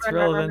 Ahead. That's Run,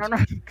 run, run,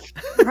 relevant.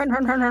 run, run. Run,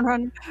 run, run, run,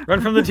 run.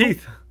 Run from the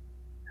teeth.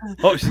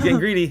 Oh, she's getting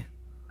greedy.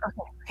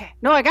 Okay.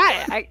 No, I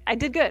got it. I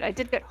did good. I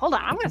did good. Hold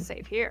on. I'm gonna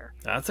save here.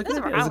 That's a This is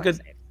good. where That's I'm a gonna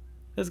good. save.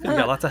 That's good.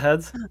 Got lots of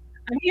heads.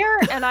 I'm here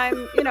and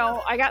I'm,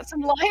 I got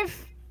some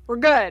life. We're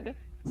good.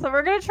 So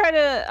we're gonna try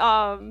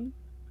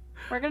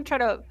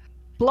to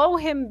blow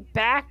him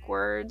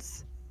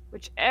backwards,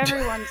 which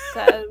everyone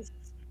says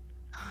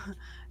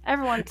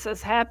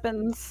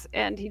happens,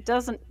 and he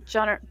doesn't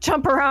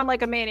jump around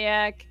like a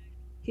maniac.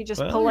 He just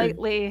Well,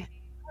 politely.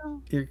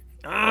 You're.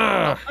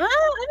 I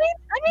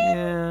mean,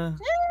 Yeah.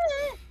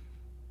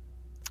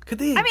 Could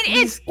they? I mean,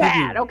 it's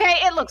bad. Okay,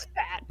 it looks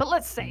bad, but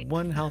let's save.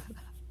 One health.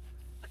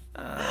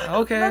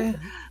 Okay.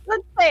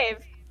 Let's save,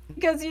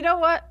 because you know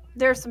what?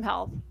 There's some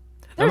health.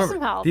 There's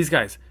some health. These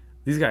guys.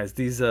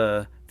 These.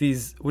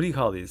 What do you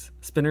call these?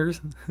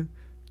 Spinners.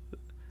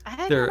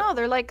 I don't know.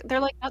 They're like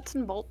nuts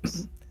and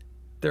bolts.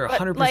 They're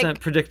 100%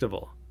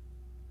 predictable.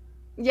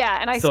 Yeah,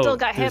 and I still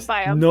got hit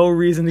by them. No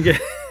reason to get.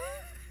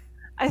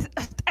 I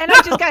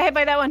just got hit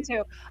by that one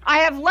too. I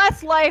have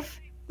less life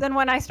than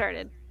when I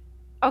started.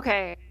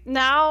 Okay,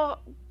 now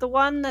the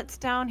one that's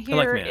down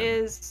here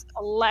is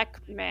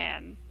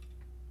Elecman.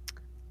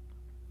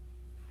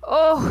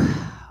 Oh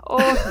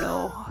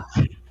no.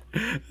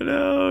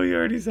 No, you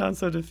already sound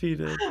so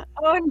defeated.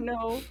 Oh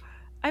no.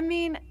 I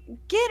mean,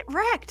 get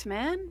wrecked,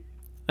 man.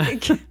 Yeah,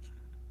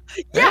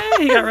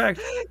 he got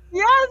wrecked.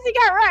 Yes, he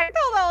got wrecked.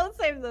 Hold on, let's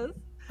save this.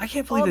 I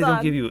can't believe they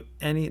don't give you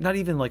any, not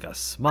even like a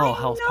small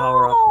health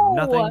power up,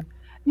 nothing.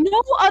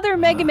 No other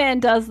Mega Man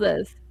does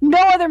this. No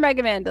other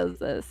Mega Man does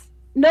this.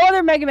 No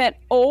other Mega Man.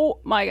 Oh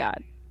my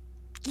god.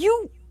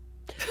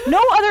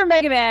 No other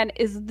Mega Man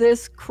is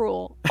this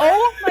cruel.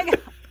 Oh my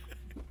god.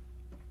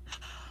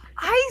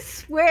 I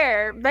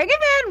swear, Mega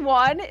Man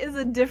 1 is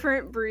a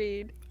different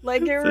breed.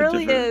 Like, it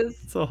really is.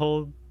 It's a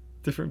whole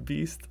different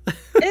beast.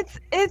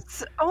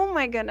 it's oh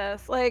my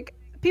goodness. Like,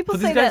 people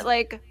say that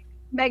like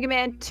Mega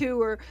Man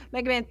 2 or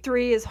Mega Man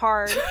 3 is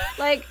hard.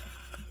 Like,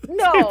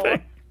 no.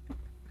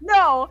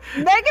 No,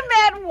 Mega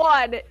Man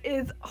 1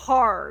 is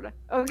hard,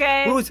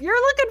 okay?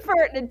 You're looking for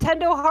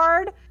Nintendo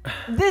hard?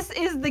 This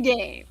is the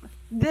game.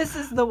 This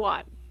is the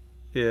one.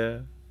 Yeah.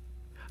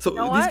 So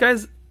these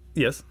guys,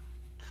 yes.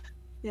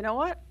 You know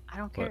what? I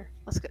don't care.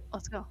 Let's go.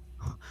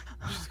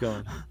 She's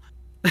going.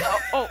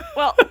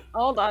 Well,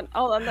 hold on.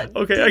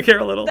 Okay, I care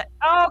a little.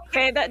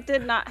 Okay, that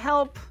did not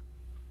help.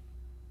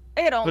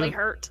 It only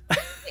hurt.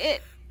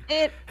 Hey,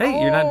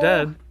 you're not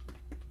dead.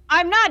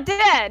 I'm not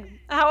dead.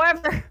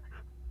 However,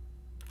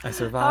 I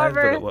survived,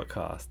 but at what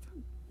cost?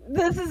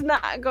 This is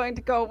not going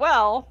to go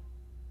well.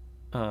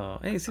 Oh,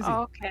 hey, Susie.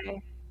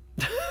 Okay.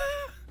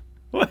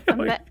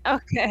 Wait.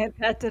 Okay,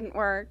 that didn't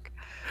work.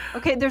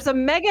 Okay, there's a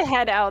mega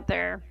head out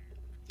there.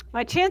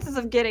 My chances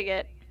of getting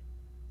it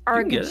are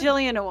a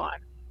gajillion to one.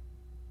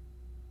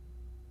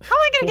 How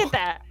am I gonna get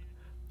that?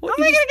 How am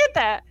I gonna get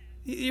that?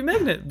 You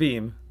magnet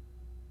beam.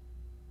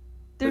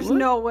 There's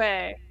no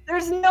way.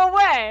 There's no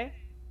way.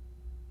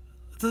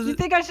 You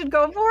think I should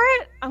go for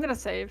it? I'm gonna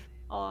save.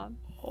 Hold on.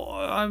 Oh,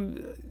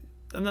 I'm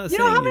not. You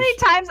know how many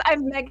times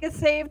I've mega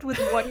saved with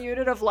 1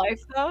 unit of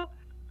life though?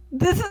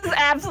 This is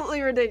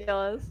absolutely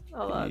ridiculous.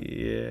 Hold on.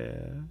 Yeah.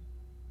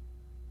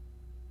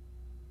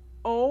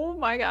 Oh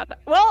my god.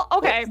 Well,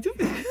 okay.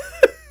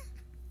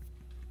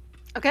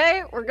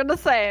 Okay, we're gonna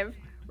save.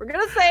 We're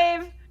gonna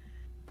save.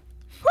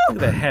 Look at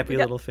that happy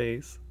little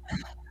face.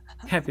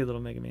 Happy little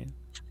Mega Man.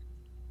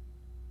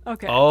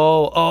 Okay.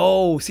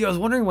 Oh, see, I was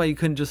wondering why you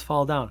couldn't just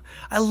fall down.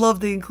 I love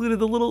they included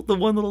the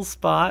one little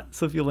spot,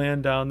 so if you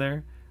land down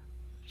there,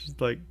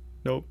 just like,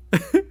 nope.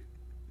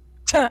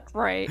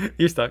 Right.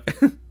 You're stuck.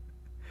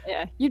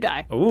 Yeah, you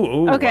die.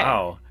 Oh, okay.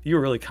 Wow. You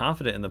were really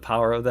confident in the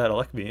power of that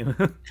elect beam.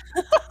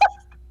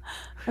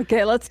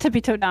 Okay, let's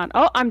tippy toe down.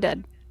 Oh, I'm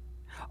dead.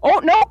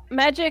 Oh no,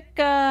 magic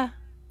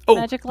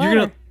magic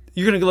ladder.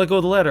 You're gonna let go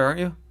of the ladder, aren't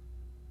you?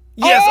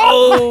 Yes!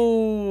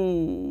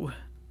 Oh!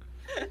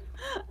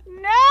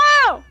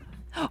 No!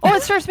 Oh,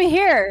 it starts me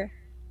here.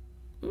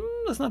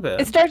 That's not bad.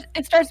 It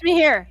starts me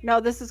here. No,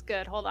 this is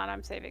good. Hold on,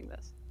 I'm saving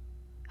this.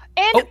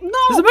 And no,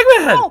 there's a Mega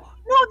Man head. No,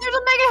 there's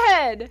a Mega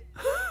Head.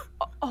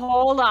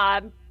 Hold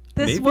on.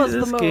 This was the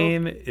move. This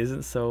game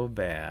isn't so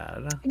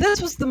bad.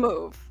 This was the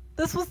move.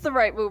 This was the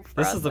right move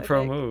for us. This is the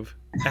pro move.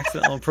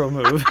 Accidental pro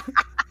move.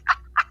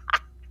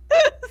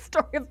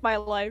 Story of my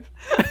life.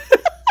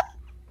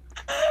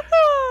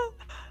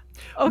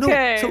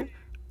 Okay. No,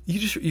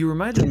 so you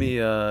reminded me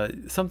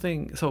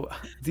something. So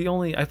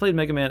I played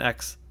Mega Man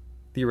X,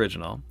 the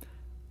original.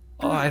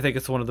 I think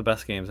it's one of the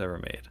best games ever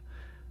made.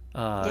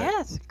 Yeah,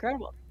 it's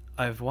incredible.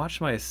 I've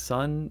watched my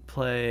son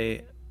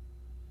play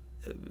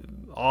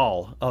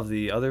all of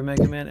the other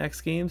Mega Man X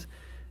games,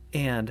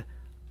 and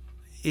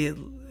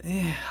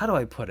how do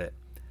I put it?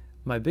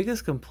 My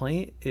biggest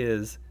complaint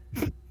is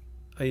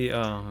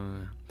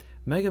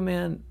Mega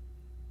Man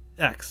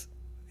X.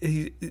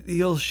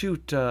 he'll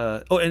shoot.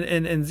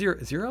 And zero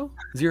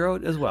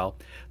as well.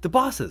 The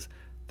bosses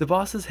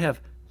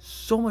have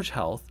so much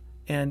health,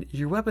 and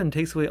your weapon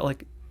takes away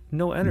like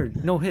no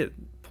hit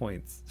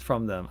points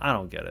from them. I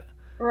don't get it.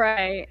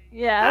 Right.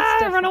 Yeah.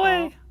 That's run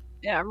away.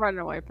 Yeah, I'm running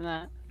away from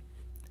that.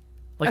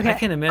 Like Okay. I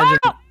can't imagine.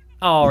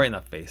 Oh, right in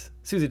the face.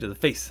 Susie to the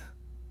face.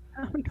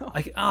 Oh no.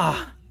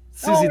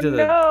 Susie to the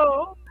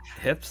no.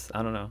 hips.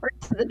 I don't know.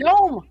 Right to the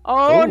dome.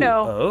 Oh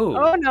no. Oh.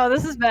 Oh no.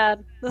 This is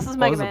bad. This is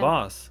Mega This is Man. the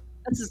boss.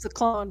 This is the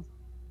clone.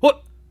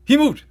 What? He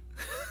moved.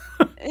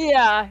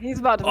 Yeah, he's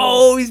about to move.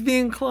 Oh, he's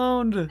being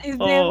cloned. He's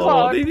being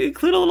cloned. They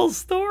include a little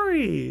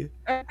story.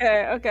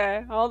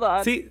 Okay. Hold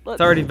on. See,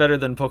 it's already better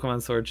than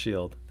Pokemon Sword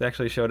Shield. They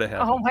actually showed it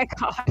happen. Oh my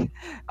god.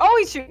 Oh,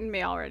 he's shooting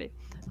me already.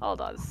 Hold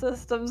on.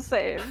 System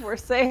save. We're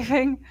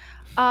saving.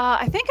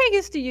 I think I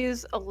used to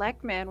use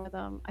Elecman with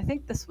him. I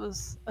think this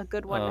was a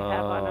good one to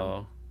have on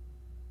him.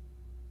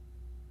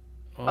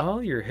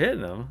 Well, you're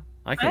hitting him.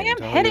 I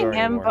am hitting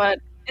him, but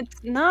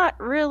it's not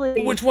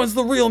really. Which one's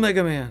the real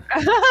Mega Man?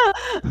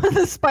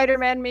 The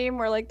Spider-Man meme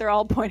where like they're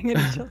all pointing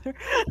at each other.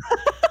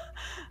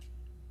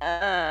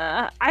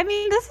 I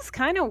mean, this is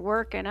kind of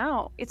working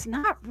out. It's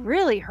not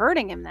really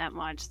hurting him that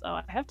much, though,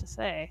 I have to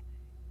say.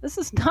 This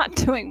is not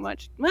doing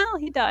much. Well,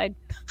 he died.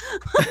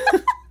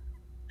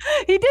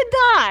 He did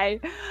die.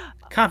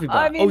 Copy bot.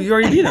 I mean... Oh, you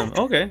already beat him.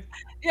 Okay.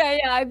 Yeah,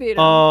 I beat him.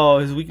 Oh,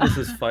 his weakness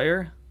is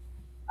fire?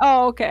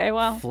 Oh, okay.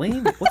 Well.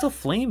 Flame? What's a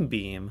flame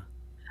beam?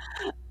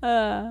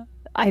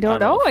 I don't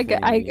know.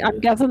 I'm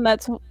guessing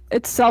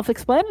it's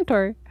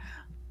self-explanatory.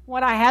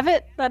 When I have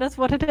it, that is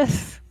what it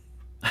is.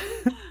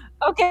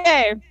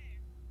 Okay.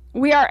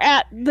 We are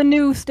at the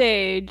new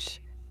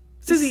stage.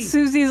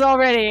 Susie's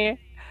already.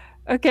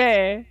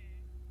 Okay.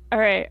 All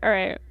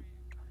right.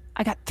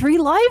 I got 3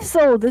 lives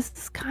though. This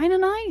is kind of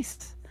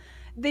nice.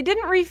 They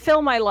didn't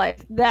refill my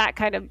life. That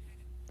kind of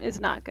is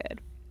not good.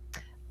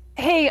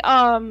 Hey,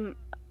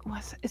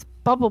 it's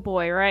Bubble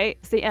Boy, right?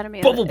 It's the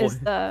enemy. Bubble Boy.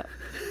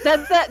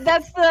 That's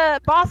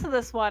the boss of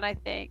this one, I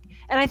think.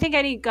 And I think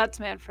I need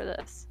Gutsman for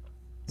this.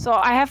 So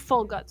I have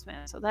full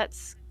Gutsman, so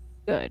that's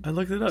good. I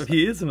looked it up.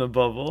 He is in a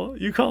bubble.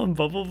 You call him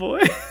Bubble Boy?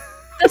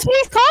 That's what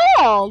he's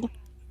called.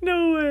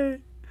 No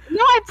way.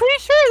 No, I'm pretty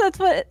sure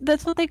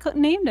that's what they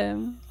named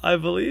him. I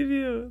believe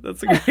you.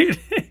 That's a great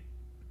name.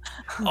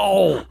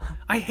 Oh,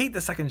 I hate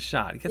the second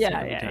shot. It gets me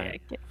every time.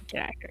 Get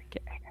accurate.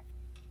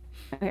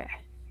 Okay.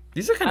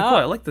 These are kind of cool.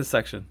 I like this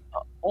section.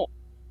 Yeah,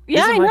 These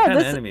are my kind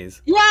of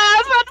enemies. Yeah,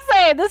 I was about to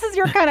say, this is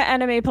your kind of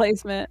enemy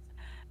placement.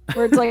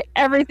 Where it's like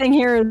everything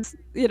here is,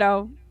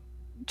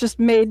 just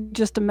made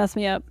just to mess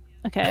me up.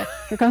 Okay.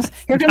 Here comes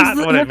the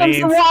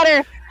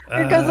water.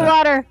 Here comes the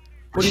water.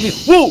 What do you mean?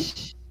 Whoa!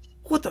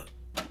 What the?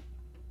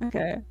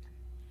 Okay.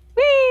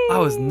 I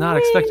was not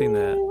expecting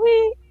that.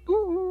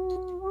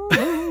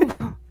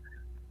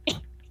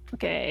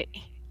 Okay.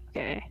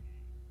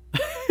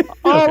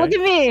 Oh,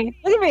 okay.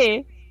 Look at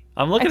me.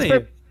 I'm looking at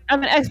you.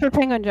 I'm an expert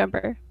penguin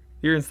jumper.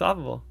 You're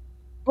unstoppable.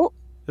 Oh,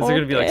 is there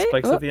going to be like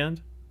spikes at the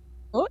end?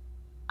 Oh,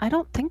 I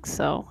don't think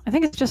so. I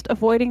think it's just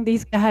avoiding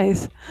these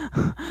guys.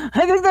 I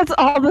think that's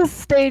all this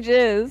stage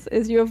is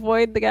you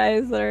avoid the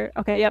guys that are...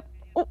 Okay, yep.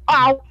 Oh,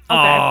 ow. Okay.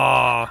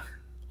 Aww.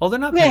 Oh, they're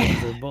not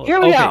penguins. They're bullets.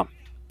 Here we go.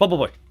 Bubble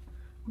Boy.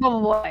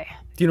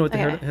 Do you know what to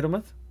hit him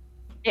with?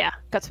 Yeah,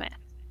 Gutsman.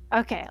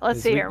 Okay,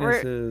 let's see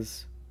here.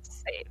 Is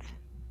save.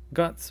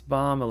 Guts,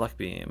 Bomb, Elect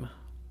Beam.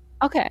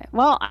 Okay,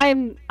 well,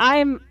 I'm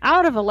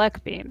out of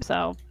Elect Beam,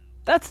 so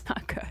that's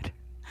not good.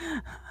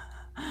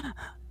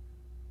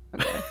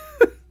 Okay.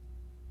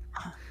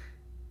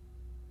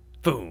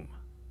 Boom.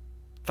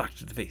 Fuck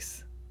to the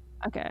face.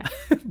 Okay.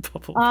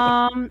 Bubble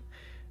Boy.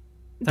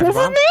 That's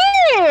his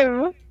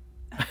name!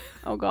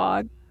 Oh,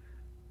 God.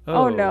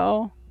 Oh,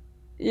 no.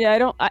 Yeah, I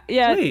don't...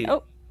 yeah. Wait.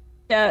 Oh,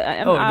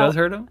 yeah, it does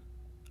hurt him?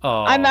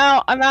 Oh. I'm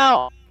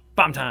out.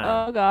 Bomb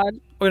time. Oh, God.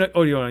 Oh,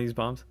 do you want to use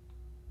bombs?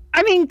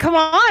 I mean, come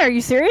on. Are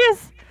you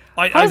serious?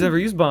 I've never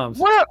used bombs.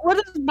 What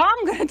is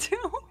bomb going to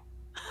do?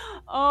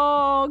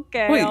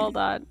 Okay, wait, hold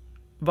on.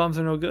 Bombs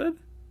are no good?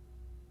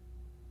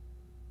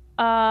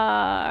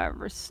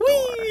 Restore.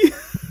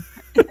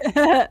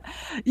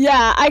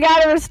 Yeah, I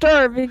gotta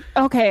restore.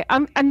 Okay,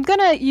 I'm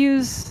gonna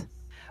use...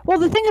 Well,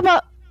 the thing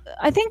about...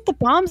 I think the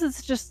bombs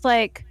is just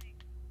like...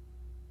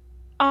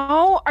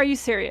 Oh, are you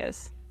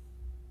serious?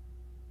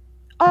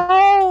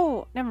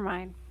 Oh, never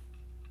mind.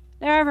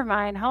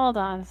 Hold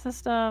on.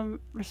 System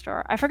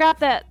restore. I forgot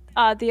that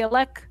the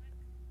elect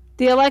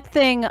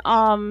thing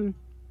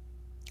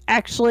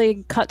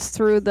actually cuts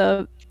through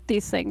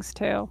these things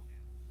too.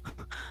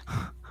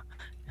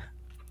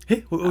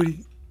 Hey,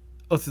 through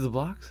the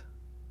blocks?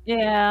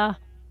 Yeah.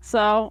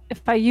 So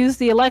if I use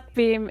the elect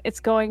beam, it's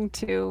going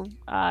to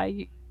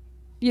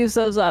use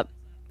those up,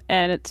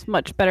 and it's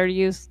much better to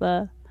use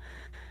the...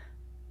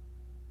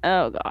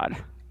 Oh, God.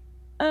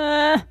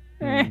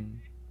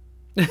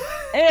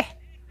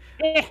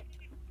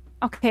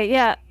 Okay,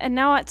 yeah, and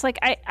now it's like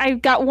I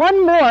got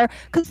one more,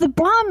 because the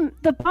bomb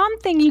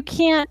thing you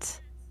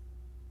can't...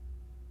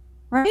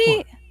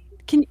 Right?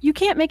 You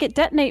can't make it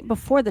detonate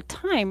before the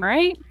time,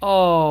 right?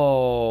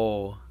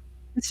 Oh.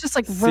 It's just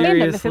like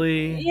random.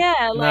 Seriously?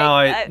 Yeah, Now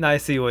like I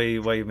see why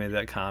you made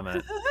that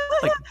comment.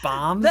 Like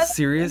bombs? that's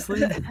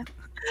Seriously?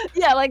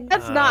 yeah, like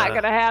that's not Uh,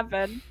 gonna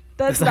happen.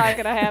 That's it's not. not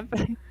gonna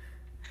happen.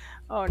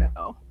 Oh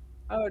no.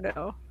 Oh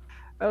no.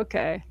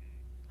 Okay.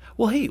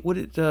 Well, hey, what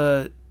it?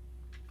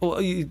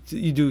 Well, you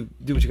do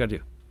what you gotta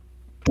do.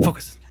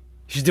 Focus.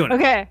 She's doing it.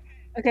 Okay.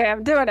 Okay,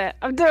 I'm doing it.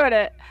 I'm doing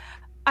it.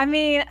 I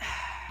mean,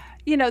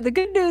 the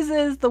good news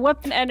is the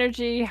weapon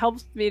energy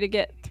helps me to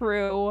get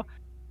through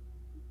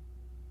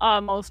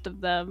most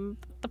of them.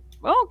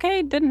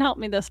 Okay, didn't help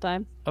me this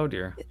time. Oh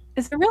dear.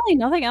 Is there really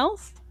nothing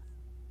else?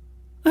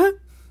 Oh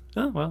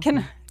well.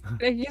 Can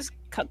I use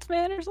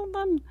Cutsman or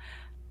something?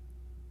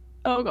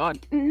 Oh god.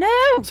 No!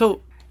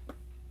 So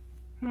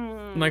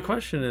my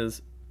question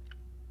is,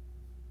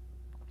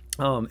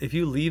 if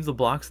you leave the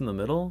blocks in the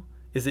middle,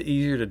 is it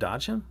easier to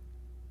dodge him?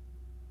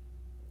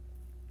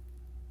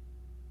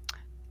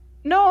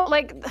 No,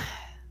 like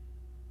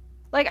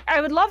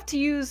I would love to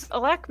use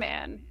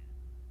Elecman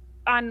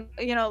on,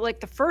 like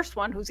the first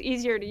one who's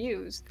easier to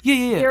use.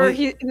 Yeah. Or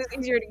who's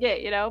easier to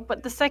get,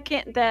 but the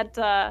second that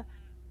the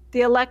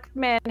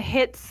Elecman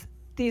hits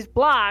these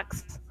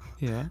blocks,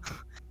 Yeah.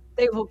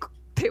 they will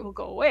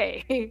go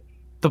away.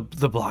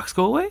 The blocks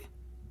go away?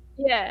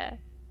 Yeah.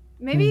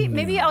 Maybe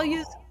maybe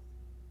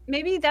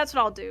that's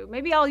what I'll do.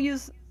 Maybe I'll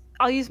use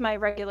my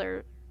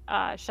regular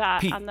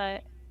shot Pete. on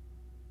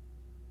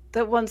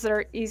the ones that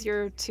are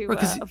easier to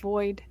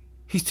avoid.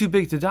 He's too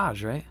big to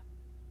dodge, right?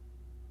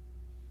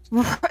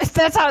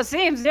 That's how it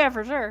seems. Yeah,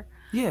 for sure.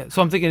 Yeah.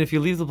 So I'm thinking if you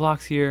leave the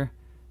blocks here,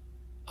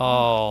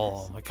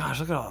 oh my gosh,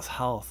 look at all this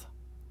health.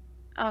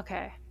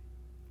 Okay.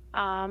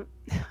 And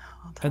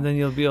then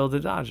you'll be able to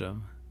dodge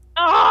them.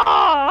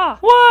 Oh!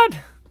 What?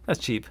 That's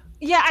cheap.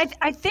 Yeah,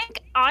 I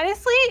think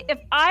honestly, if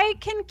I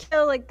can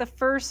kill like the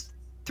first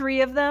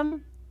 3 of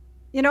them,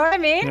 you know what I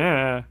mean?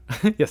 Yeah.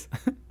 Yes.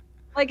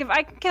 Like if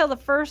I can kill the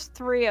first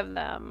 3 of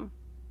them,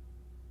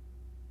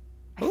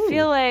 I Ooh,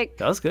 feel like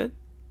that was good.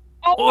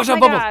 oh my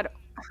bubbles. god.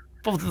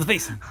 Bubbles to the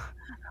face.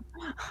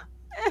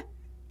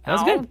 That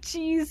was good. Oh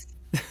jeez.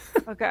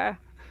 Okay.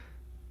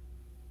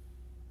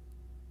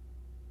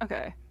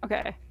 Okay.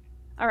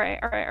 All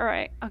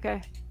right.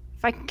 Okay.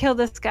 If I can kill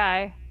this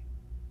guy.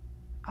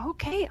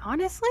 Okay,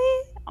 honestly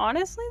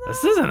though.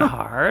 This isn't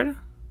hard.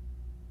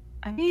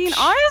 I mean,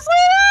 honestly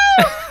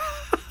though.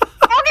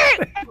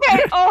 Okay.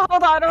 Oh,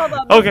 hold on.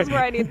 Okay.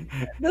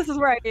 This is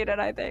where I need it,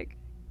 I think.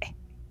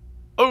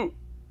 Oh.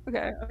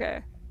 Okay.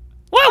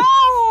 Woo!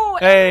 Oh!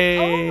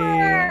 Hey!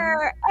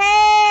 Over!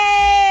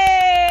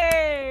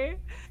 Hey!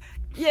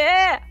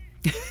 Yeah!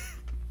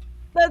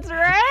 That's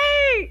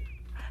right!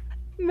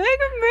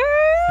 Mega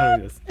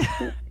Man!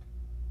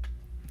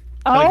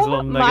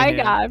 Oh my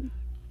god.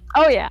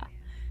 Oh yeah.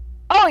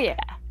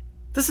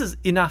 This is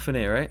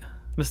Inafune, right?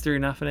 Mr.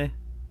 Inafune?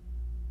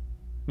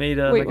 Made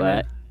Wait,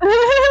 Mega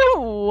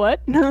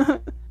what?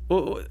 Man.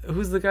 Well,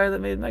 who's the guy that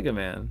made Mega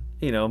Man?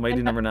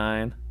 Mighty Number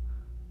 9.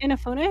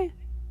 Inafune?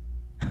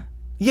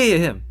 Yeah,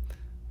 him.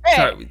 Hey.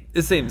 Sorry,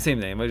 it's same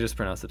name. I just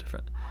pronounced it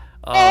different.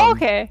 Oh,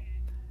 okay.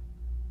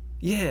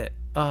 Yeah.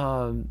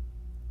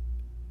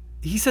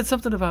 He said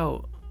something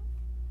about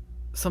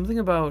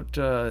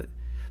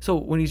so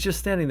when he's just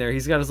standing there,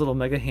 he's got his little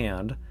mega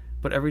hand,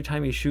 but every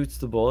time he shoots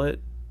the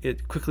bullet,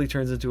 it quickly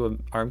turns into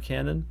an arm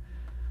cannon.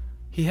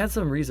 He had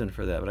some reason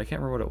for that, but I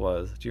can't remember what it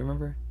was. Do you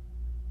remember?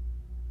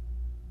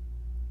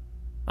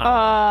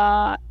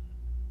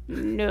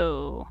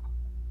 No.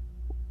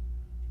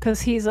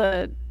 Because he's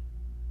a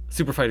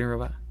super fighting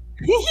robot.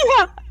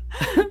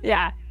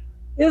 Yeah.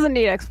 It doesn't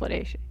need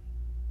explanation.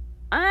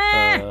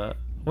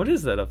 What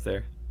is that up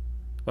there?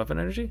 Weapon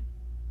energy?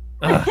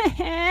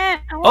 I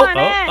want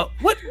it.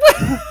 What?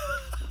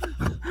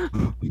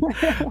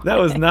 That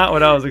was not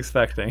what I was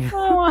expecting.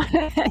 I want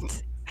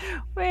it.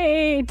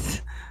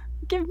 Wait.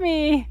 Give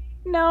me.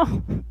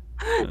 No.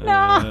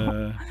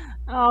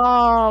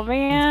 Oh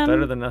man. It's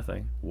better than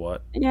nothing.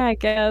 What? Yeah, I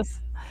guess.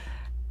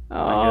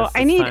 Oh,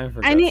 I need.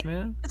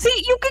 Man?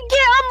 See, you can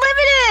get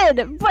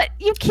unlimited, but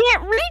you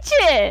can't reach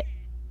it.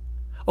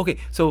 Okay,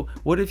 so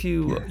what if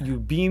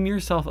you beam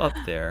yourself up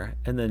there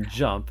and then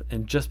jump,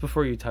 and just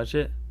before you touch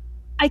it,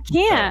 I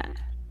can't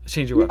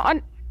change your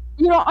weapon.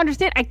 You don't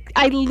understand.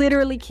 I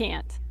literally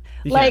can't.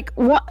 Like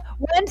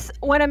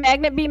when a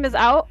magnet beam is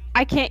out,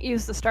 I can't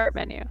use the start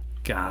menu.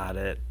 Got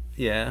it.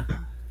 Yeah.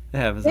 It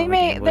happens. They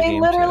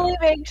literally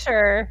make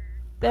sure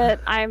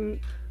that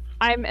I'm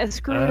as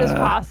screwed as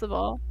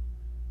possible.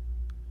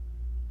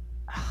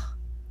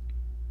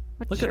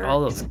 Look at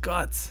all those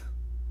guts.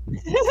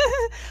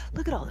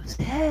 Look at all those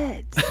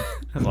heads.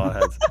 That's a lot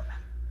of heads.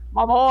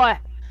 My boy.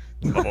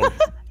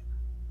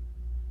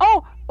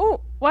 Oh,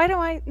 why do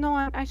I? No,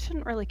 I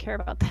shouldn't really care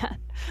about that.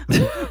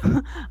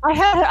 I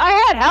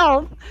had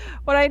health.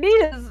 What I need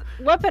is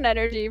weapon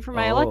energy for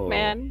my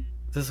Elecman.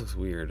 This looks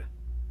weird.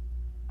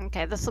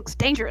 Okay, this looks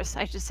dangerous.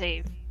 I should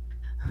save.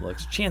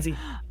 Looks chancy.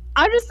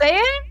 I'm just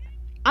saying.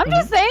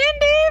 Just saying,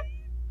 Dave.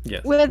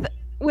 Yes.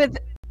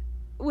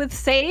 With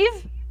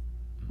save,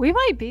 we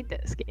might beat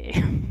this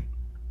game.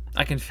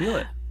 I can feel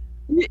it.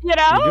 You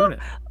know? You're doing it.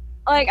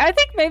 Like, I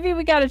think maybe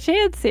we got a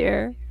chance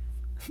here.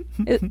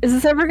 Is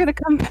this ever gonna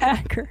come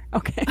back? Or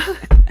okay.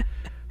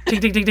 Ding,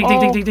 ding, ding, ding, ding,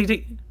 ding, ding, ding,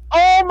 ding.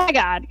 Oh my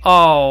god.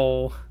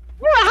 Oh. How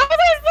was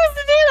I supposed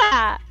to do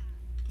that?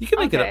 You can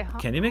make it up.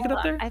 Can you make it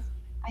up there? I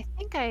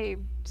think I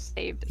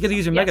saved. You gotta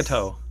use your mega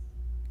toe.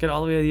 Get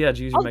all the way to the edge.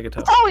 Use your mega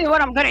toe. Tell me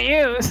what I'm gonna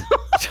use.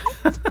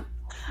 I'm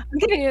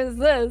gonna use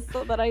this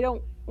so that I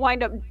don't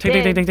wind up Ding,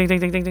 dead. ding, ding, ding, ding,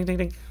 ding, ding, ding, ding,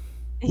 ding.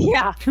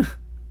 Yeah.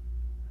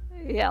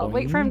 Yeah. I'll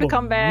wait for him to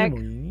come back.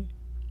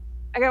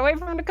 I gotta wait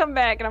for him to come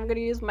back, and I'm gonna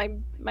use my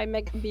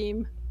mega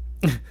beam.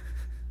 Yeah.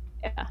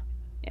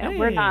 Yeah. Hey.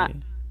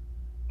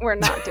 We're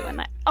not doing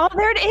that. Oh,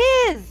 there it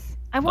is.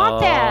 I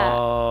want that.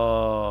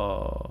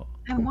 Oh.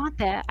 I want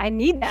that. I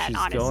need that. She's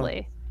honestly,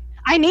 going.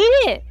 I need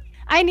it.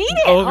 I need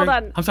it. Oh, hold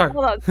on. I'm sorry.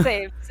 Hold on.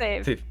 Save.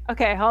 Save. Save.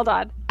 Okay. Hold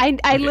on.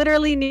 I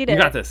literally need it. You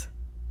got this.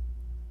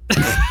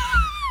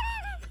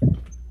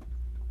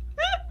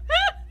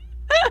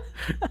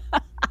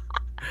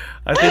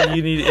 I think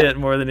you need it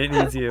more than it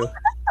needs you.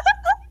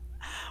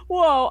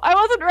 Whoa! I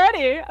wasn't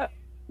ready.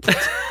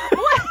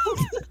 What?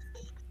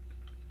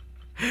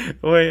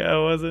 Wait, I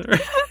wasn't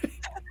ready.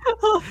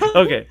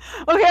 Okay.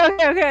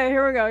 Okay.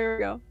 Here we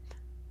go.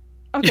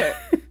 Okay.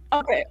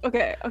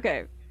 Okay.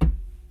 Okay.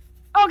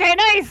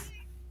 Nice.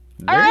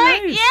 All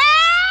right. Nice.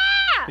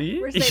 Yeah.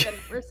 We're saving.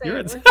 You're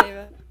We're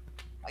saving.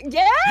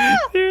 Yeah.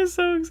 You're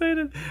so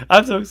excited.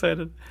 I'm so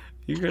excited.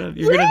 You're gonna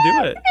do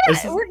it.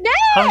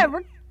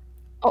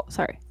 Oh,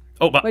 sorry.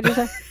 Oh, what did you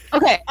say?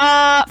 Okay.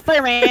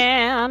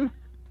 Fireman.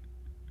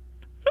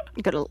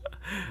 You gotta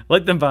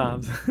light them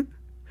bombs.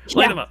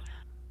 Light them up.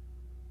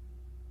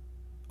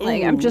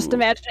 Like, I'm just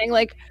imagining,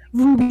 like,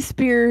 Ruby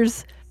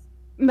Spears,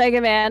 Mega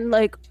Man,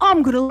 like,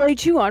 I'm gonna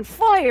light you on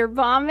fire,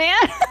 Bomb Man.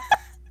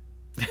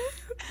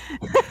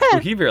 Ooh,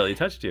 he barely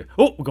touched you.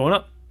 Oh, we're going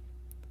up.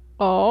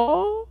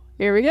 Oh,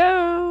 here we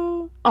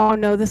go. Oh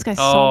no, this guy's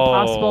so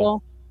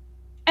impossible.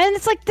 And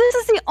it's like, this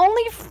is the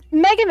only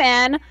Mega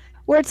Man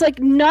where it's like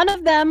none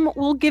of them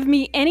will give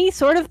me any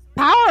sort of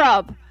power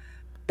up.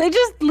 They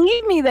just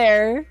leave me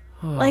there.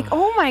 Like,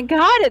 oh my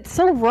god, it's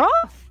so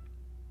rough.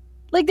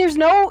 Like, there's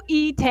no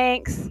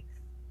E-tanks.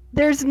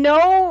 There's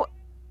no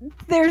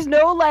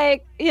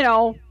like, you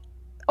know,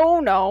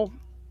 oh no.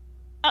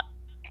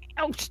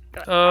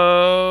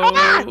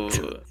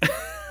 Oh.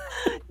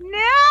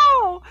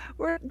 No!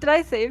 Did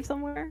I save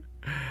somewhere?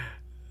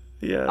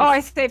 Yes. Oh,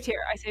 I saved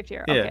here.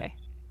 Yeah. Okay.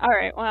 All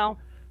right. Well,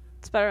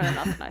 it's better than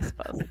nothing, I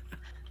suppose.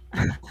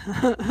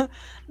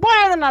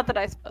 Better than nothing,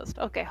 I suppose.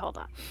 Okay, hold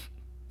on.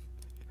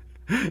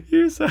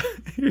 You're so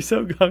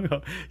gung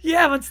ho.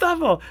 Yeah, I'm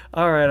unstoppable.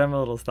 All right, I'm a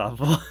little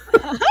stoppable.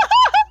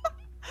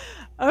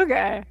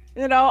 Okay.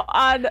 You know,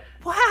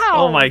 wow.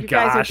 Oh my you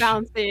gosh. guys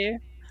are bouncy.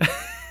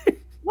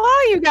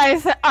 Wow, you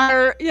guys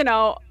are, you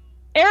know,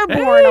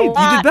 airborne a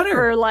lot you did better.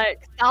 for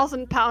like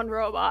 1,000-pound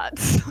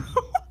robots.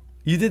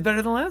 You did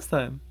better than last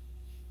time.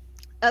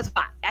 That's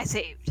fine. I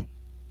saved.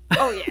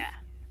 Oh yeah.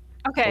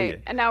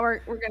 Okay, and now we're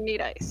gonna need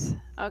ice.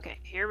 Okay,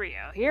 here we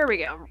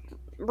go.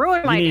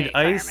 Ruin my day, You need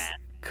ice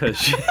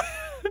because you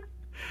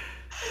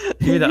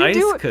need the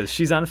ice because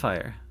she's on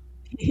fire.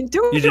 You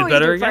did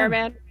better again,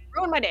 fireman.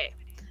 Ruin my day.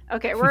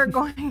 Okay, we're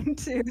going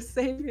to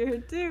save here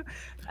too,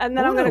 and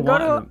then I'm gonna go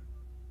to.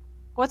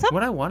 What's up?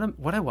 What I want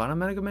a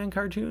Mega Man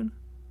cartoon?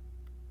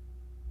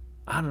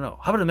 I don't know.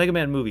 How about a Mega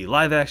Man movie?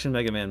 Live action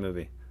Mega Man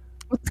movie.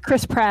 With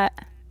Chris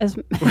Pratt as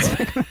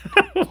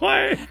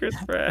Why Chris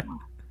Pratt?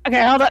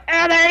 Okay, hold on.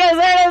 Oh, there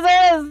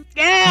it is.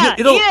 Yeah,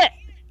 eat it.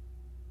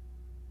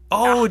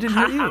 Oh, it didn't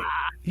hit you.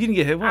 You didn't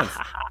get hit once.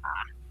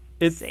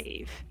 It's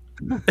save.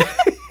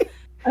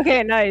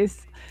 Okay,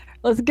 nice.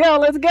 Let's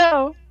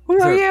go.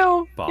 Who are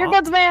you? You're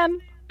Guts Man.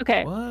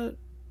 Okay. What?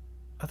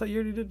 I thought you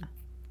already did.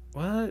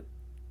 What?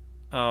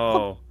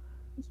 Oh.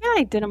 Yeah,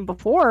 I did him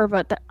before,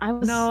 but I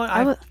was.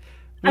 No,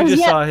 we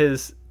just saw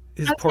his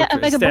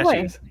portrait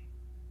statues.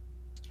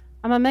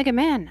 I'm a Mega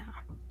Man now.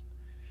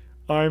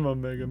 I'm a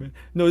Mega Man.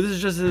 No, this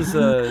is just his.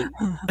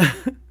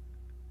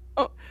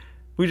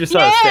 We just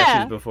saw his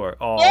statues before.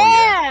 Oh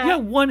yeah. You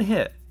got one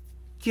hit.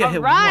 You got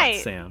hit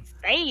once, Sam.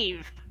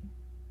 Save.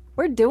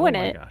 We're doing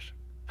it. Oh my gosh.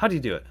 How do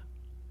you do it?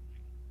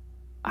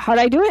 How'd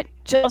I do it?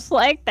 Just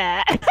like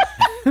that.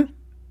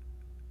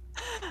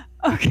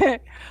 Okay.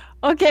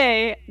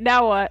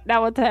 Now what?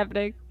 Now what's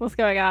happening? What's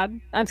going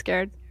on? I'm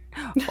scared.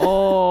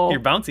 Oh. You're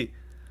bouncy.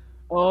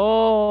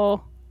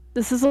 Oh.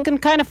 This is looking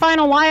kind of fine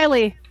on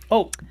Wily.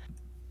 Oh.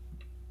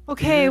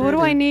 Okay, what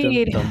do I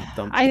need?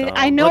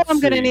 I know I'm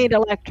going to need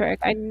electric.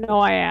 I know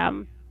I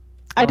am.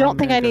 I don't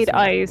think I need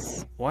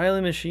ice.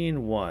 Wily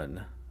Machine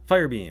 1.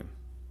 Fire beam.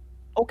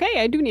 Okay,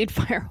 I do need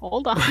fire.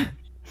 Hold on.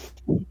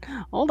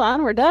 Hold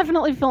on. We're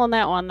definitely filling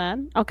that one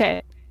then.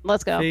 Okay,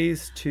 let's go.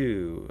 Phase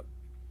 2.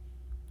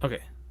 Okay.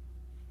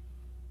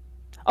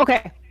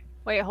 Okay.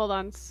 Wait, hold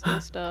on.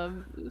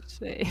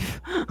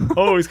 Save.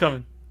 Oh, he's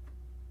coming.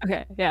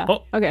 Okay, yeah.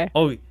 Oh, okay.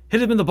 Oh,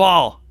 hit him in the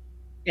ball.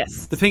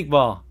 Yes. The pink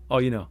ball. Oh,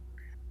 you know.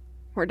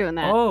 We're doing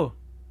that. Oh.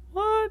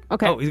 What?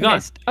 Okay. Oh, he's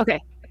gone. Okay,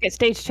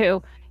 stage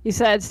 2. You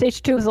said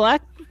stage 2 is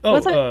elect? Oh,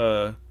 what's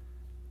it?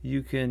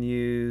 You can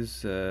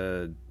use.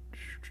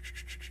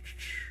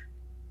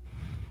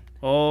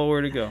 Oh,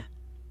 where'd it go?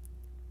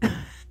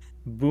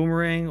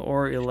 Boomerang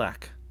or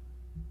elect?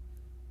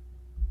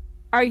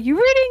 Are you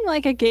reading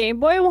like a Game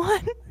Boy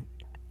one?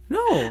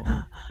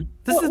 No.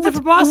 This is a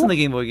different boss in the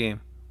Game Boy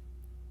game.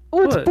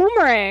 Oh, it's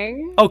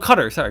Boomerang. Oh,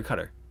 Cutter. Sorry,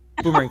 Cutter.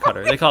 Boomerang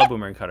Cutter. They call it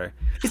Boomerang Cutter.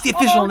 It's the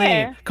official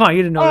name. Come on,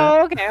 you didn't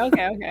know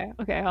that.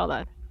 Okay, hold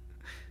on.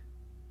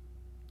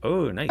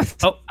 Oh, nice.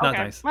 Oh, not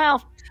nice.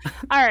 Well,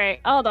 all right,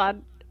 hold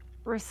on.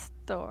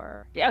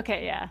 Restore. Yeah,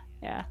 okay,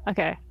 yeah,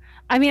 okay.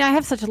 I mean, I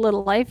have such a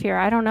little life here.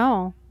 I don't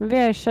know. Maybe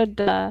I should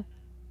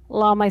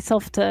allow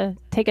myself to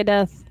take a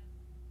death.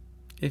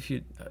 If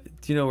you,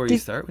 do you know where you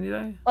start when you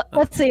die?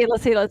 Let's see.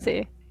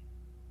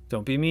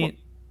 Don't be mean.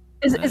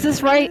 Is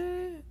this right?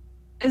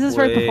 Is this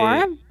right before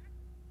him?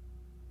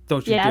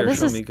 Don't you dare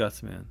show me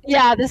guts, man.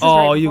 Yeah, this is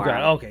right before before you got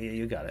him. it. Okay, yeah,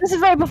 you got it. This is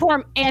right before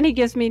him, and he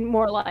gives me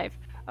more life.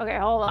 Okay,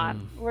 hold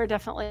on. We're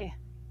definitely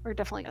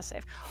gonna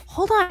save.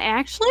 Hold on,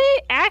 actually,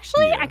 I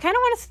kind of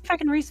want to see if I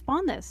can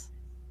respawn this,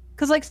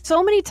 because like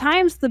so many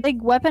times the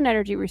big weapon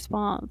energy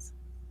respawns.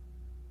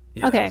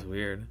 Yeah, okay. That's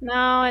weird.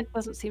 No, it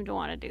doesn't seem to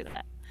want to do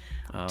that.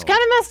 Oh. It's kind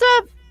of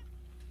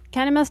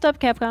messed up,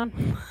 Capcom.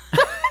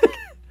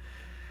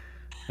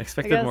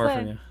 Expected more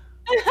from you.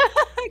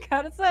 I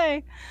gotta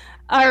say.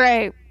 All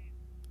right.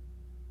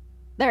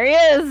 There he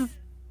is.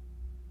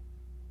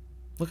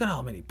 Look at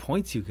how many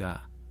points you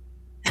got.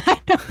 I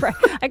know, right?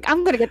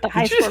 I'm gonna get the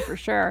high score for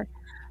sure.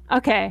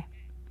 Okay.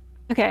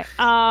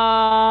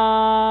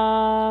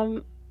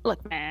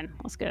 Look, man,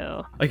 let's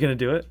go. Are you gonna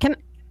do it? Can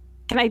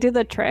I do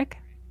the trick?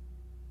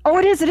 Oh,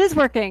 it is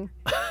working.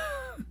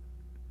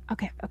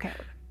 Okay.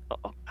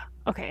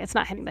 Okay, it's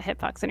not hitting the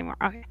hitbox anymore.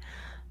 Okay.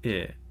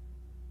 Yeah.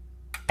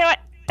 Do it.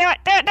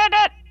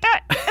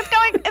 It's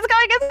going.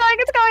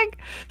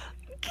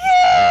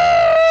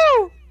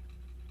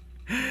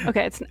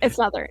 Okay, it's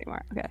not there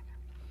anymore. Okay.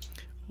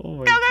 Oh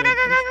my go. God.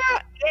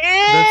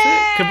 Yeah! That's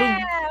it. Kaboom.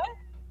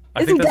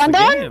 I think that's the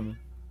game.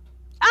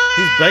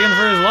 He's begging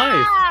for his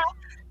life.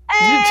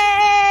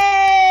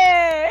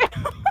 Hey!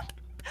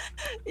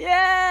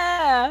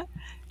 Yeah.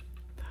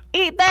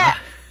 Eat that,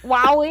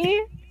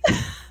 Wily.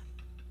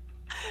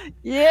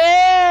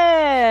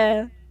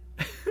 Yeah.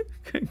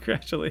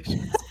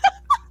 Congratulations.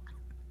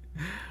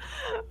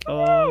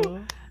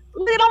 Oh.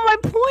 Look at all my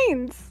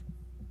points.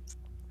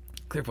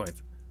 Clear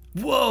points.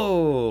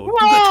 Whoa! You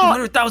got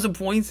 200,000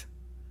 points?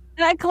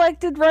 And I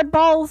collected red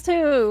balls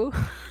too.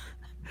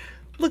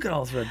 Look at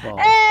all those red balls.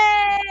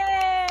 Hey!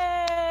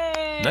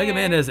 Mega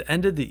Man has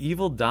ended the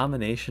evil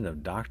domination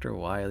of Dr.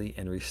 Wily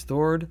and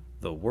restored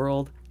the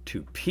world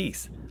to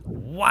peace.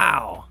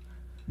 Wow!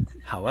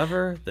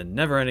 However, the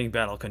never-ending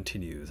battle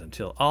continues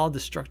until all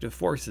destructive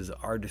forces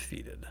are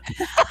defeated.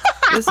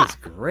 This is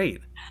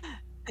great.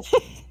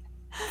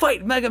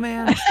 Fight, Mega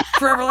Man,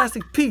 for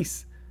everlasting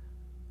peace.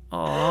 Aww.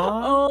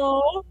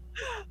 Oh,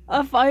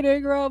 a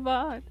fighting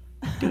robot.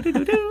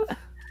 Do-do-do-do.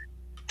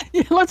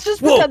 Yeah, let's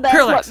just pretend that's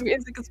Parallax. what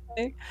music is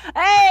playing.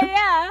 Hey,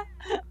 yeah.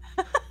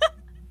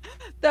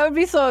 That would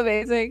be so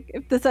amazing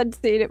if this end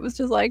scene it was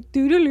just like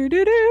doo doo doo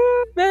doo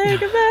doo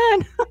Mega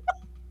Man.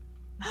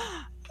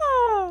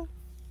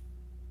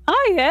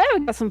 Oh yeah,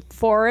 we got some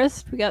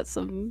forest, we got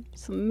some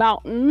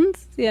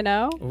mountains, you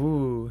know.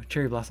 Ooh,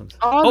 cherry blossoms.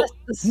 Oh,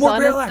 the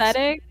sun is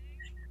setting.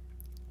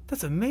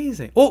 That's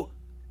amazing. Oh,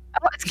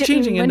 it's he's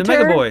changing into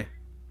winter. Mega Boy.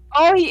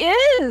 Oh, he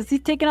is.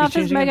 He's taking off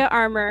his mega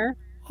armor.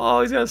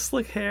 Oh, he's got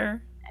slick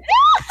hair.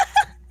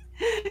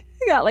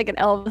 He got like an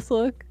Elvis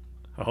look.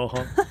 Oh,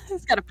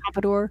 he's got a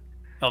pompadour.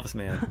 Elvis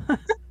man.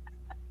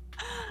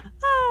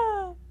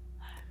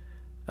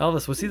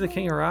 Elvis, was he the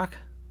king of rock?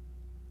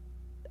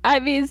 I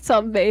mean,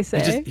 some may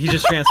say. He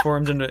just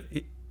transformed into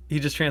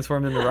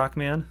Rock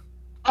Man.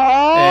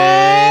 Oh,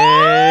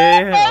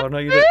 hey. Oh no,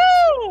 you didn't.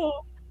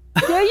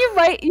 Yeah,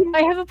 you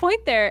might have a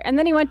point there. And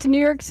then he went to New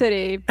York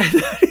City.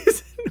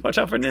 Watch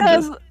out for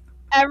ninjas. Because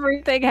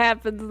everything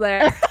happens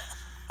there.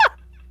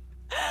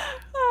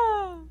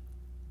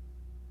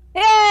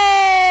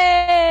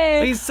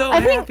 Yay! He's so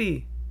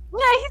happy.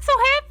 Yeah, he's so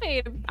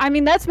happy. I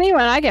mean, that's me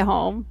when I get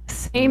home.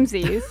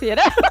 Samesies, you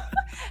know?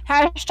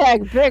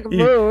 Hashtag big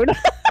mood.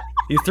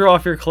 You throw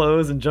off your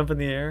clothes and jump in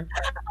the air.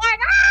 Like,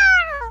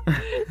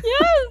 ah!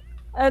 Yes!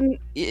 And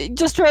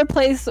just to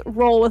replace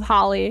Roll with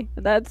Holly.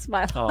 That's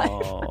my life.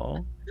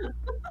 Oh.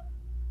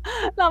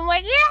 And I'm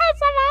like,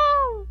 yes, I'm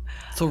home!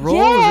 So Roll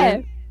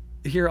was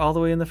here all the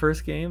way in the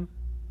first game?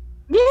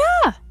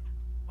 Yeah.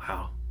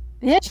 Wow.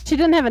 Yeah, she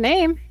didn't have a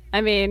name.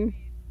 I mean,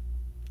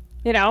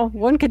 you know,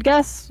 one could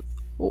guess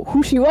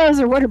who she was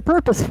or what her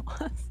purpose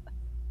was.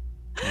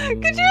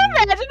 Could you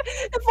imagine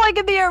if, like,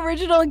 in the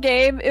original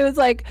game, it was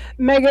like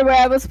Mega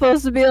Man was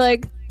supposed to be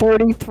like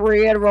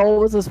 33 and Roll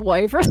was his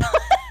wife or something?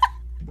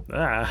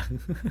 Ah.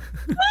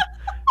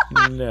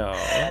 No,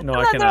 I and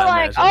cannot they're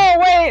like, imagine. oh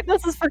wait,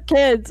 this is for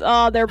kids.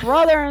 They're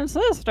brother and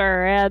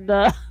sister, and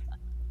can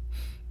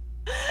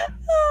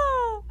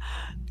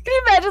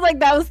you imagine like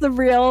that was the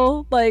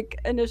real like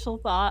initial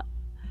thought?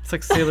 It's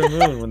like Sailor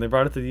Moon when they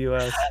brought it to the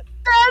U.S.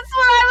 That's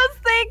what I was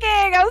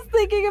thinking. I was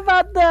thinking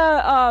about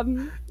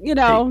the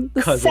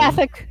the cousin.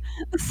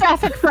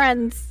 sapphic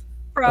friends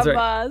That's from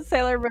right.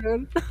 Sailor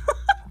Moon.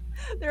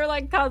 They were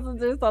like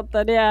cousins or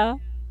something. Yeah.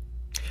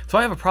 So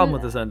I have a problem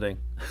with this ending.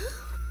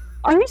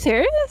 Are you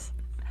serious?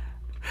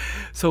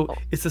 So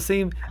it's the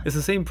same. It's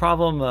the same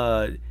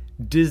problem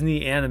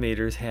Disney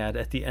animators had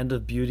at the end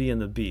of Beauty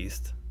and the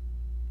Beast.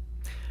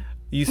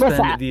 You What's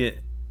spend that? the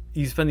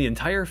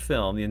entire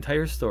film, the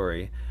entire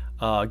story,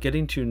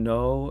 getting to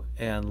know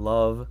and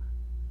love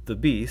the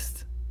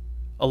Beast,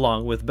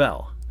 along with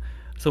Belle.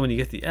 So when you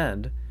get the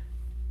end,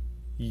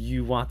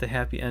 you want the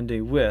happy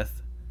ending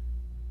with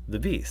the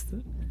Beast,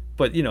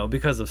 but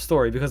because of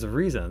story, because of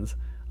reasons,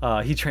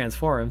 he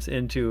transforms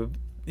into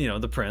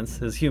the prince,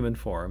 his human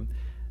form,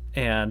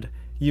 and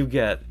you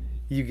get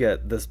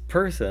this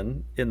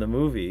person in the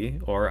movie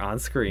or on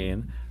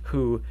screen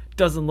who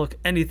doesn't look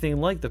anything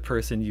like the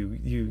person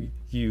you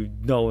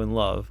know and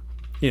love.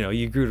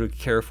 You grew to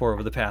care for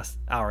over the past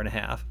hour and a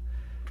half.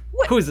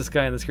 What? Who is this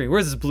guy on the screen?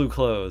 Where's his blue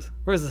clothes?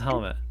 Where's his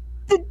helmet?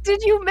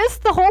 Did you miss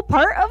the whole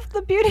part of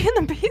the Beauty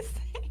and the Beast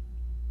thing?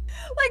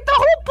 Like the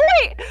whole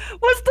point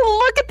was to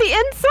look at the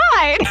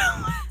inside.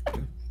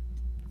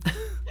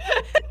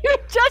 You're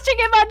judging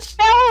him on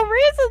shallow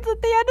reasons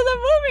at the end of the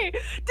movie.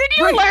 Did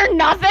you learn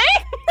nothing?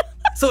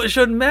 So it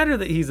shouldn't matter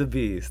that he's a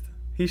beast.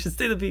 He should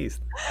stay the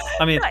beast.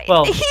 I mean,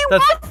 well, he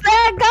was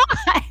that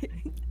guy.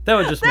 That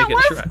would just make it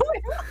Shrek.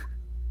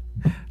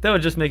 That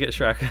would just make it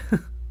Shrek.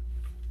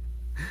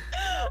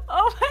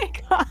 Oh my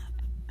god.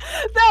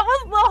 That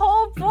was the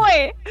whole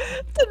point.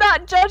 To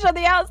not judge on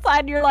the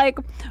outside. You're like,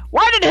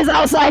 why did his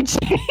outside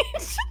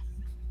change?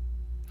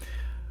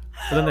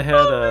 But then they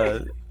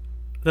had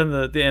then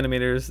the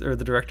animators or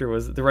the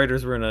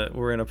writers were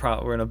in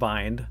a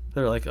bind.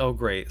 They're like, oh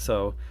great,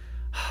 so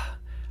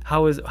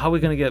how are we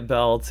gonna get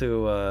Belle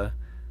to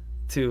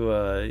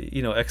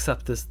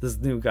accept this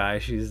new guy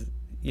she's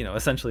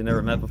essentially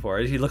never met before.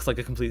 He looks like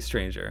a complete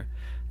stranger,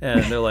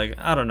 and they're like,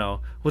 I don't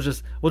know, we'll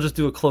just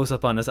do a close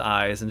up on his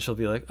eyes, and she'll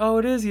be like, oh,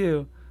 it is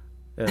you,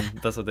 and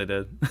that's what they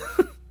did.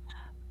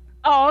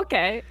 Oh,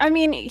 okay. I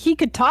mean, he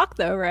could talk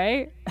though,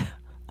 right?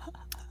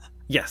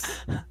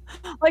 Yes,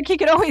 Like he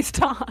could always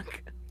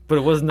talk. but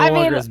it was no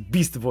longer his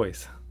beast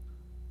voice.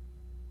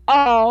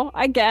 Oh,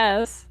 I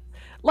guess.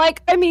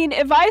 Like, I mean,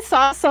 if I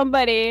saw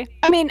somebody,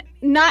 I mean,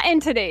 not in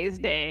today's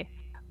day,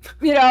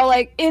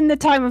 like in the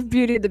time of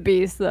Beauty and the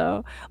Beast,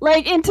 though.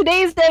 Like in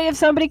today's day, if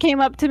somebody came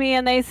up to me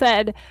and they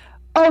said,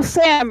 "Oh,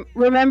 Sam,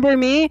 remember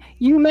me?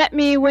 You met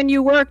me when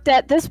you worked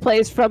at this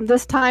place from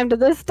this time to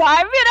this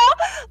time,"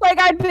 like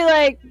I'd be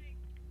like,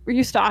 "Were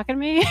you stalking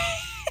me?"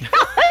 You know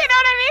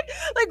what I mean?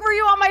 Like, were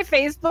you on my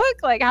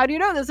Facebook? Like, how do you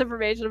know this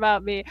information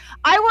about me?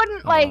 I wouldn't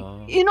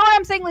you know what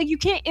I'm saying? Like, you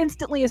can't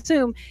instantly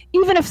assume,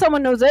 even if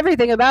someone knows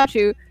everything about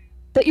you,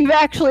 that you've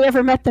actually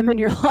ever met them in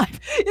your life.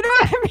 You know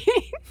what I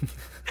mean?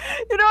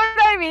 You know what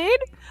I mean?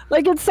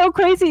 Like, it's so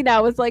crazy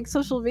now with like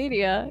social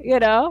media. You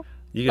can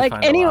like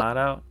find a lot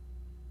out.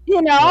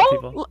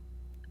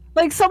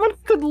 Like someone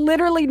could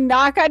literally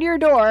knock on your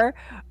door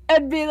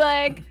and be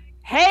like,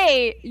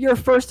 hey, your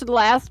first and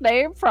last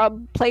name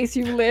from place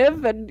you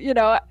live, and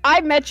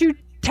I met you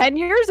 10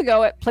 years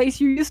ago at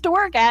place you used to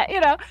work at,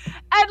 and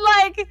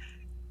like,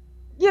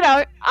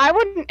 I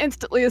wouldn't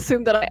instantly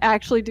assume that I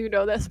actually do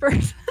know this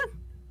person.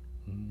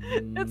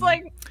 It's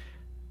like,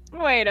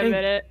 wait a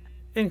minute.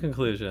 In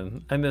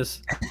conclusion, I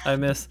miss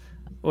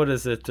what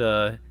is it,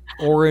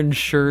 orange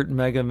shirt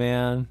Mega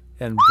Man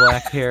and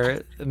black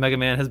hair Mega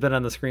Man has been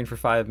on the screen for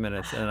 5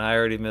 minutes, and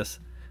I missed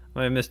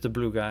the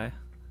blue guy.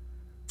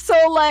 So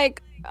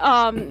like,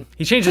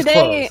 he changed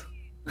today,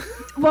 his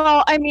clothes.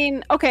 Well, I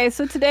mean, okay,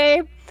 so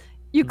today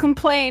you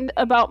complained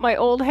about my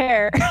old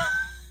hair.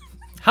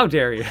 How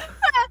dare you?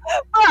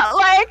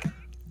 Like,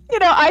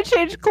 I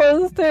changed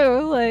clothes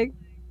too. Like,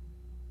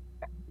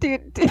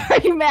 dude, are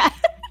you mad?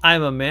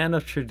 I'm a man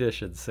of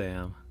tradition,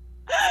 Sam.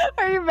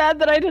 Are you mad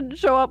that I didn't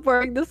show up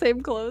wearing the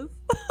same clothes?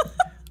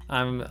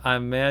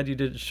 I'm mad you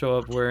didn't show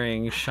up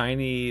wearing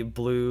shiny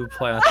blue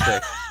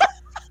plastic.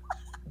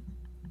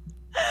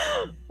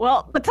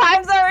 Well, the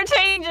times are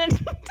changing.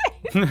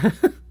 And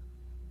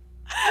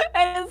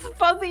it's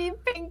fuzzy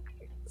pink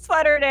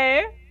sweater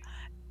day.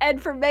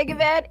 And for Mega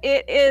Man,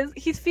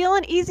 he's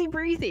feeling easy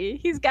breezy.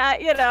 He's got,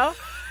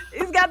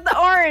 he's got the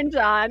orange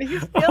on.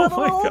 He's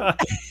feeling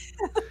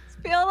he's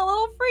feeling a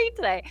little free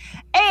today.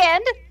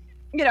 And,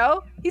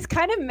 he's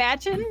kind of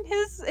matching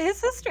his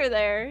sister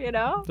there,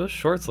 Those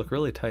shorts look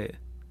really tight.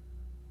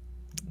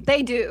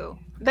 They do.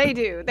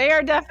 They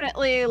are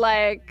definitely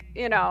like,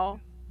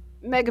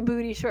 mega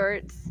booty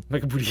shorts.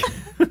 Mega booty.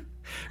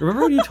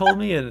 Remember when you told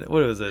me in,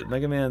 what was it,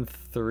 Mega Man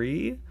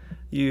 3?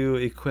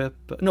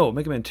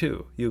 Mega Man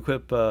 2. You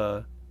equip,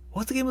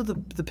 what's the game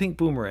with the pink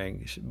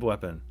boomerang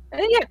weapon?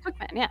 Yeah,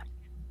 Quickman, yeah.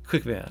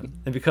 Quickman.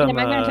 And become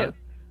Mega Man 2.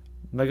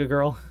 Mega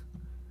Girl?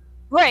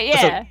 Right,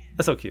 yeah.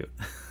 That's so cute.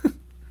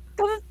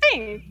 Because it's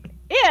pink.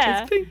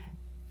 Yeah. It's pink.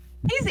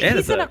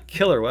 He's a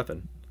killer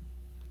weapon.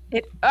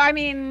 I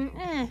mean,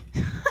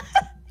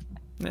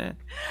 Nah.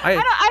 I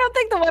don't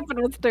think the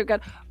weapon was too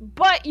good,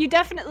 but you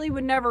definitely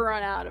would never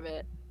run out of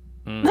it.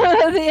 Mm.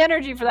 The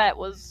energy for that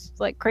was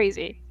like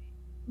crazy.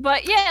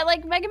 But yeah,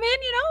 like Mega Man,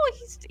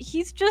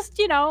 he's just,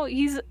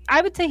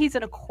 I would say he's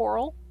in a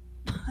coral,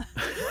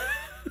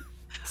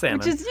 Salmon.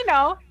 which is,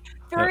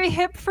 very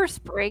hip for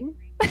spring.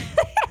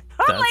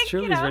 That's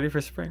true. He's ready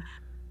for spring.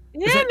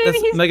 Yeah, maybe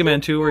he's Mega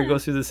Man 2 where he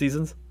goes through the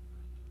seasons.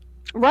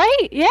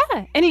 Right,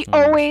 yeah. And he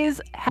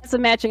always has a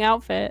matching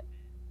outfit.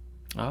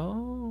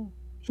 Oh.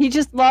 He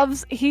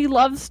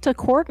loves to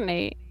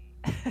coordinate.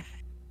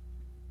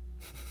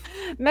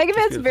 Mega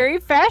Man's very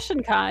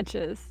fashion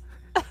conscious.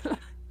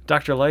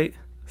 Dr. Light,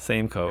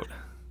 same coat.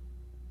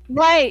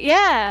 Right,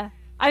 yeah.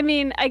 I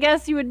mean, I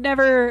guess you would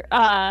never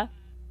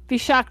be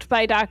shocked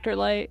by Dr.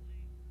 Light.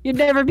 You'd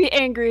never be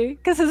angry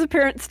because his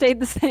appearance stayed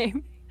the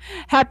same.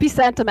 Happy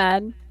Santa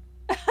Man.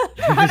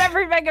 On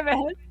every Mega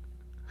Man.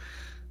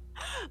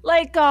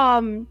 Like,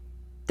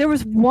 there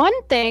was one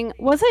thing,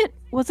 was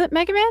it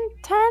Mega Man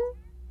 10?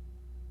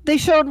 They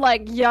showed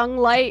like young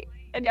Light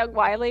and young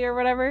Wily or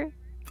whatever.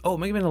 Oh,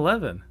 Mega Man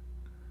 11.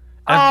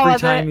 Every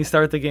time you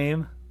start the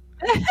game.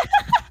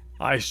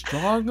 I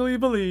strongly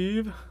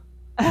believe.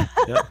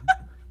 Yep.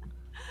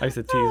 I used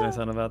to tease my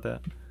son about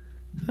that.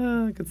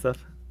 Good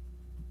stuff.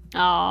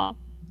 Aw.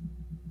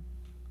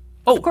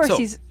 Oh, of course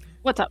he's...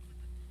 What's up?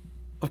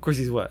 Of course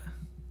he's what?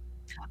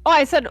 Oh,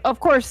 I said, of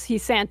course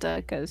he's Santa,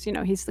 because,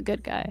 he's the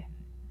good guy.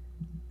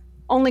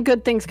 Only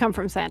good things come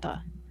from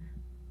Santa.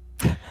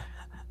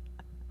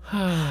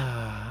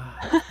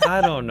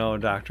 I don't know,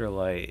 Dr.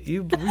 Light.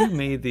 You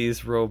made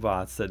these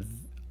robots that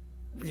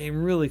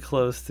came really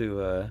close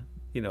to,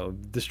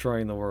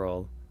 destroying the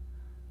world.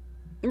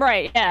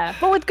 Right, yeah.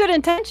 But with good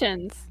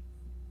intentions.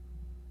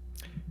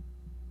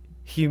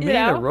 He made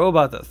a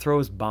robot that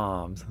throws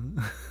bombs.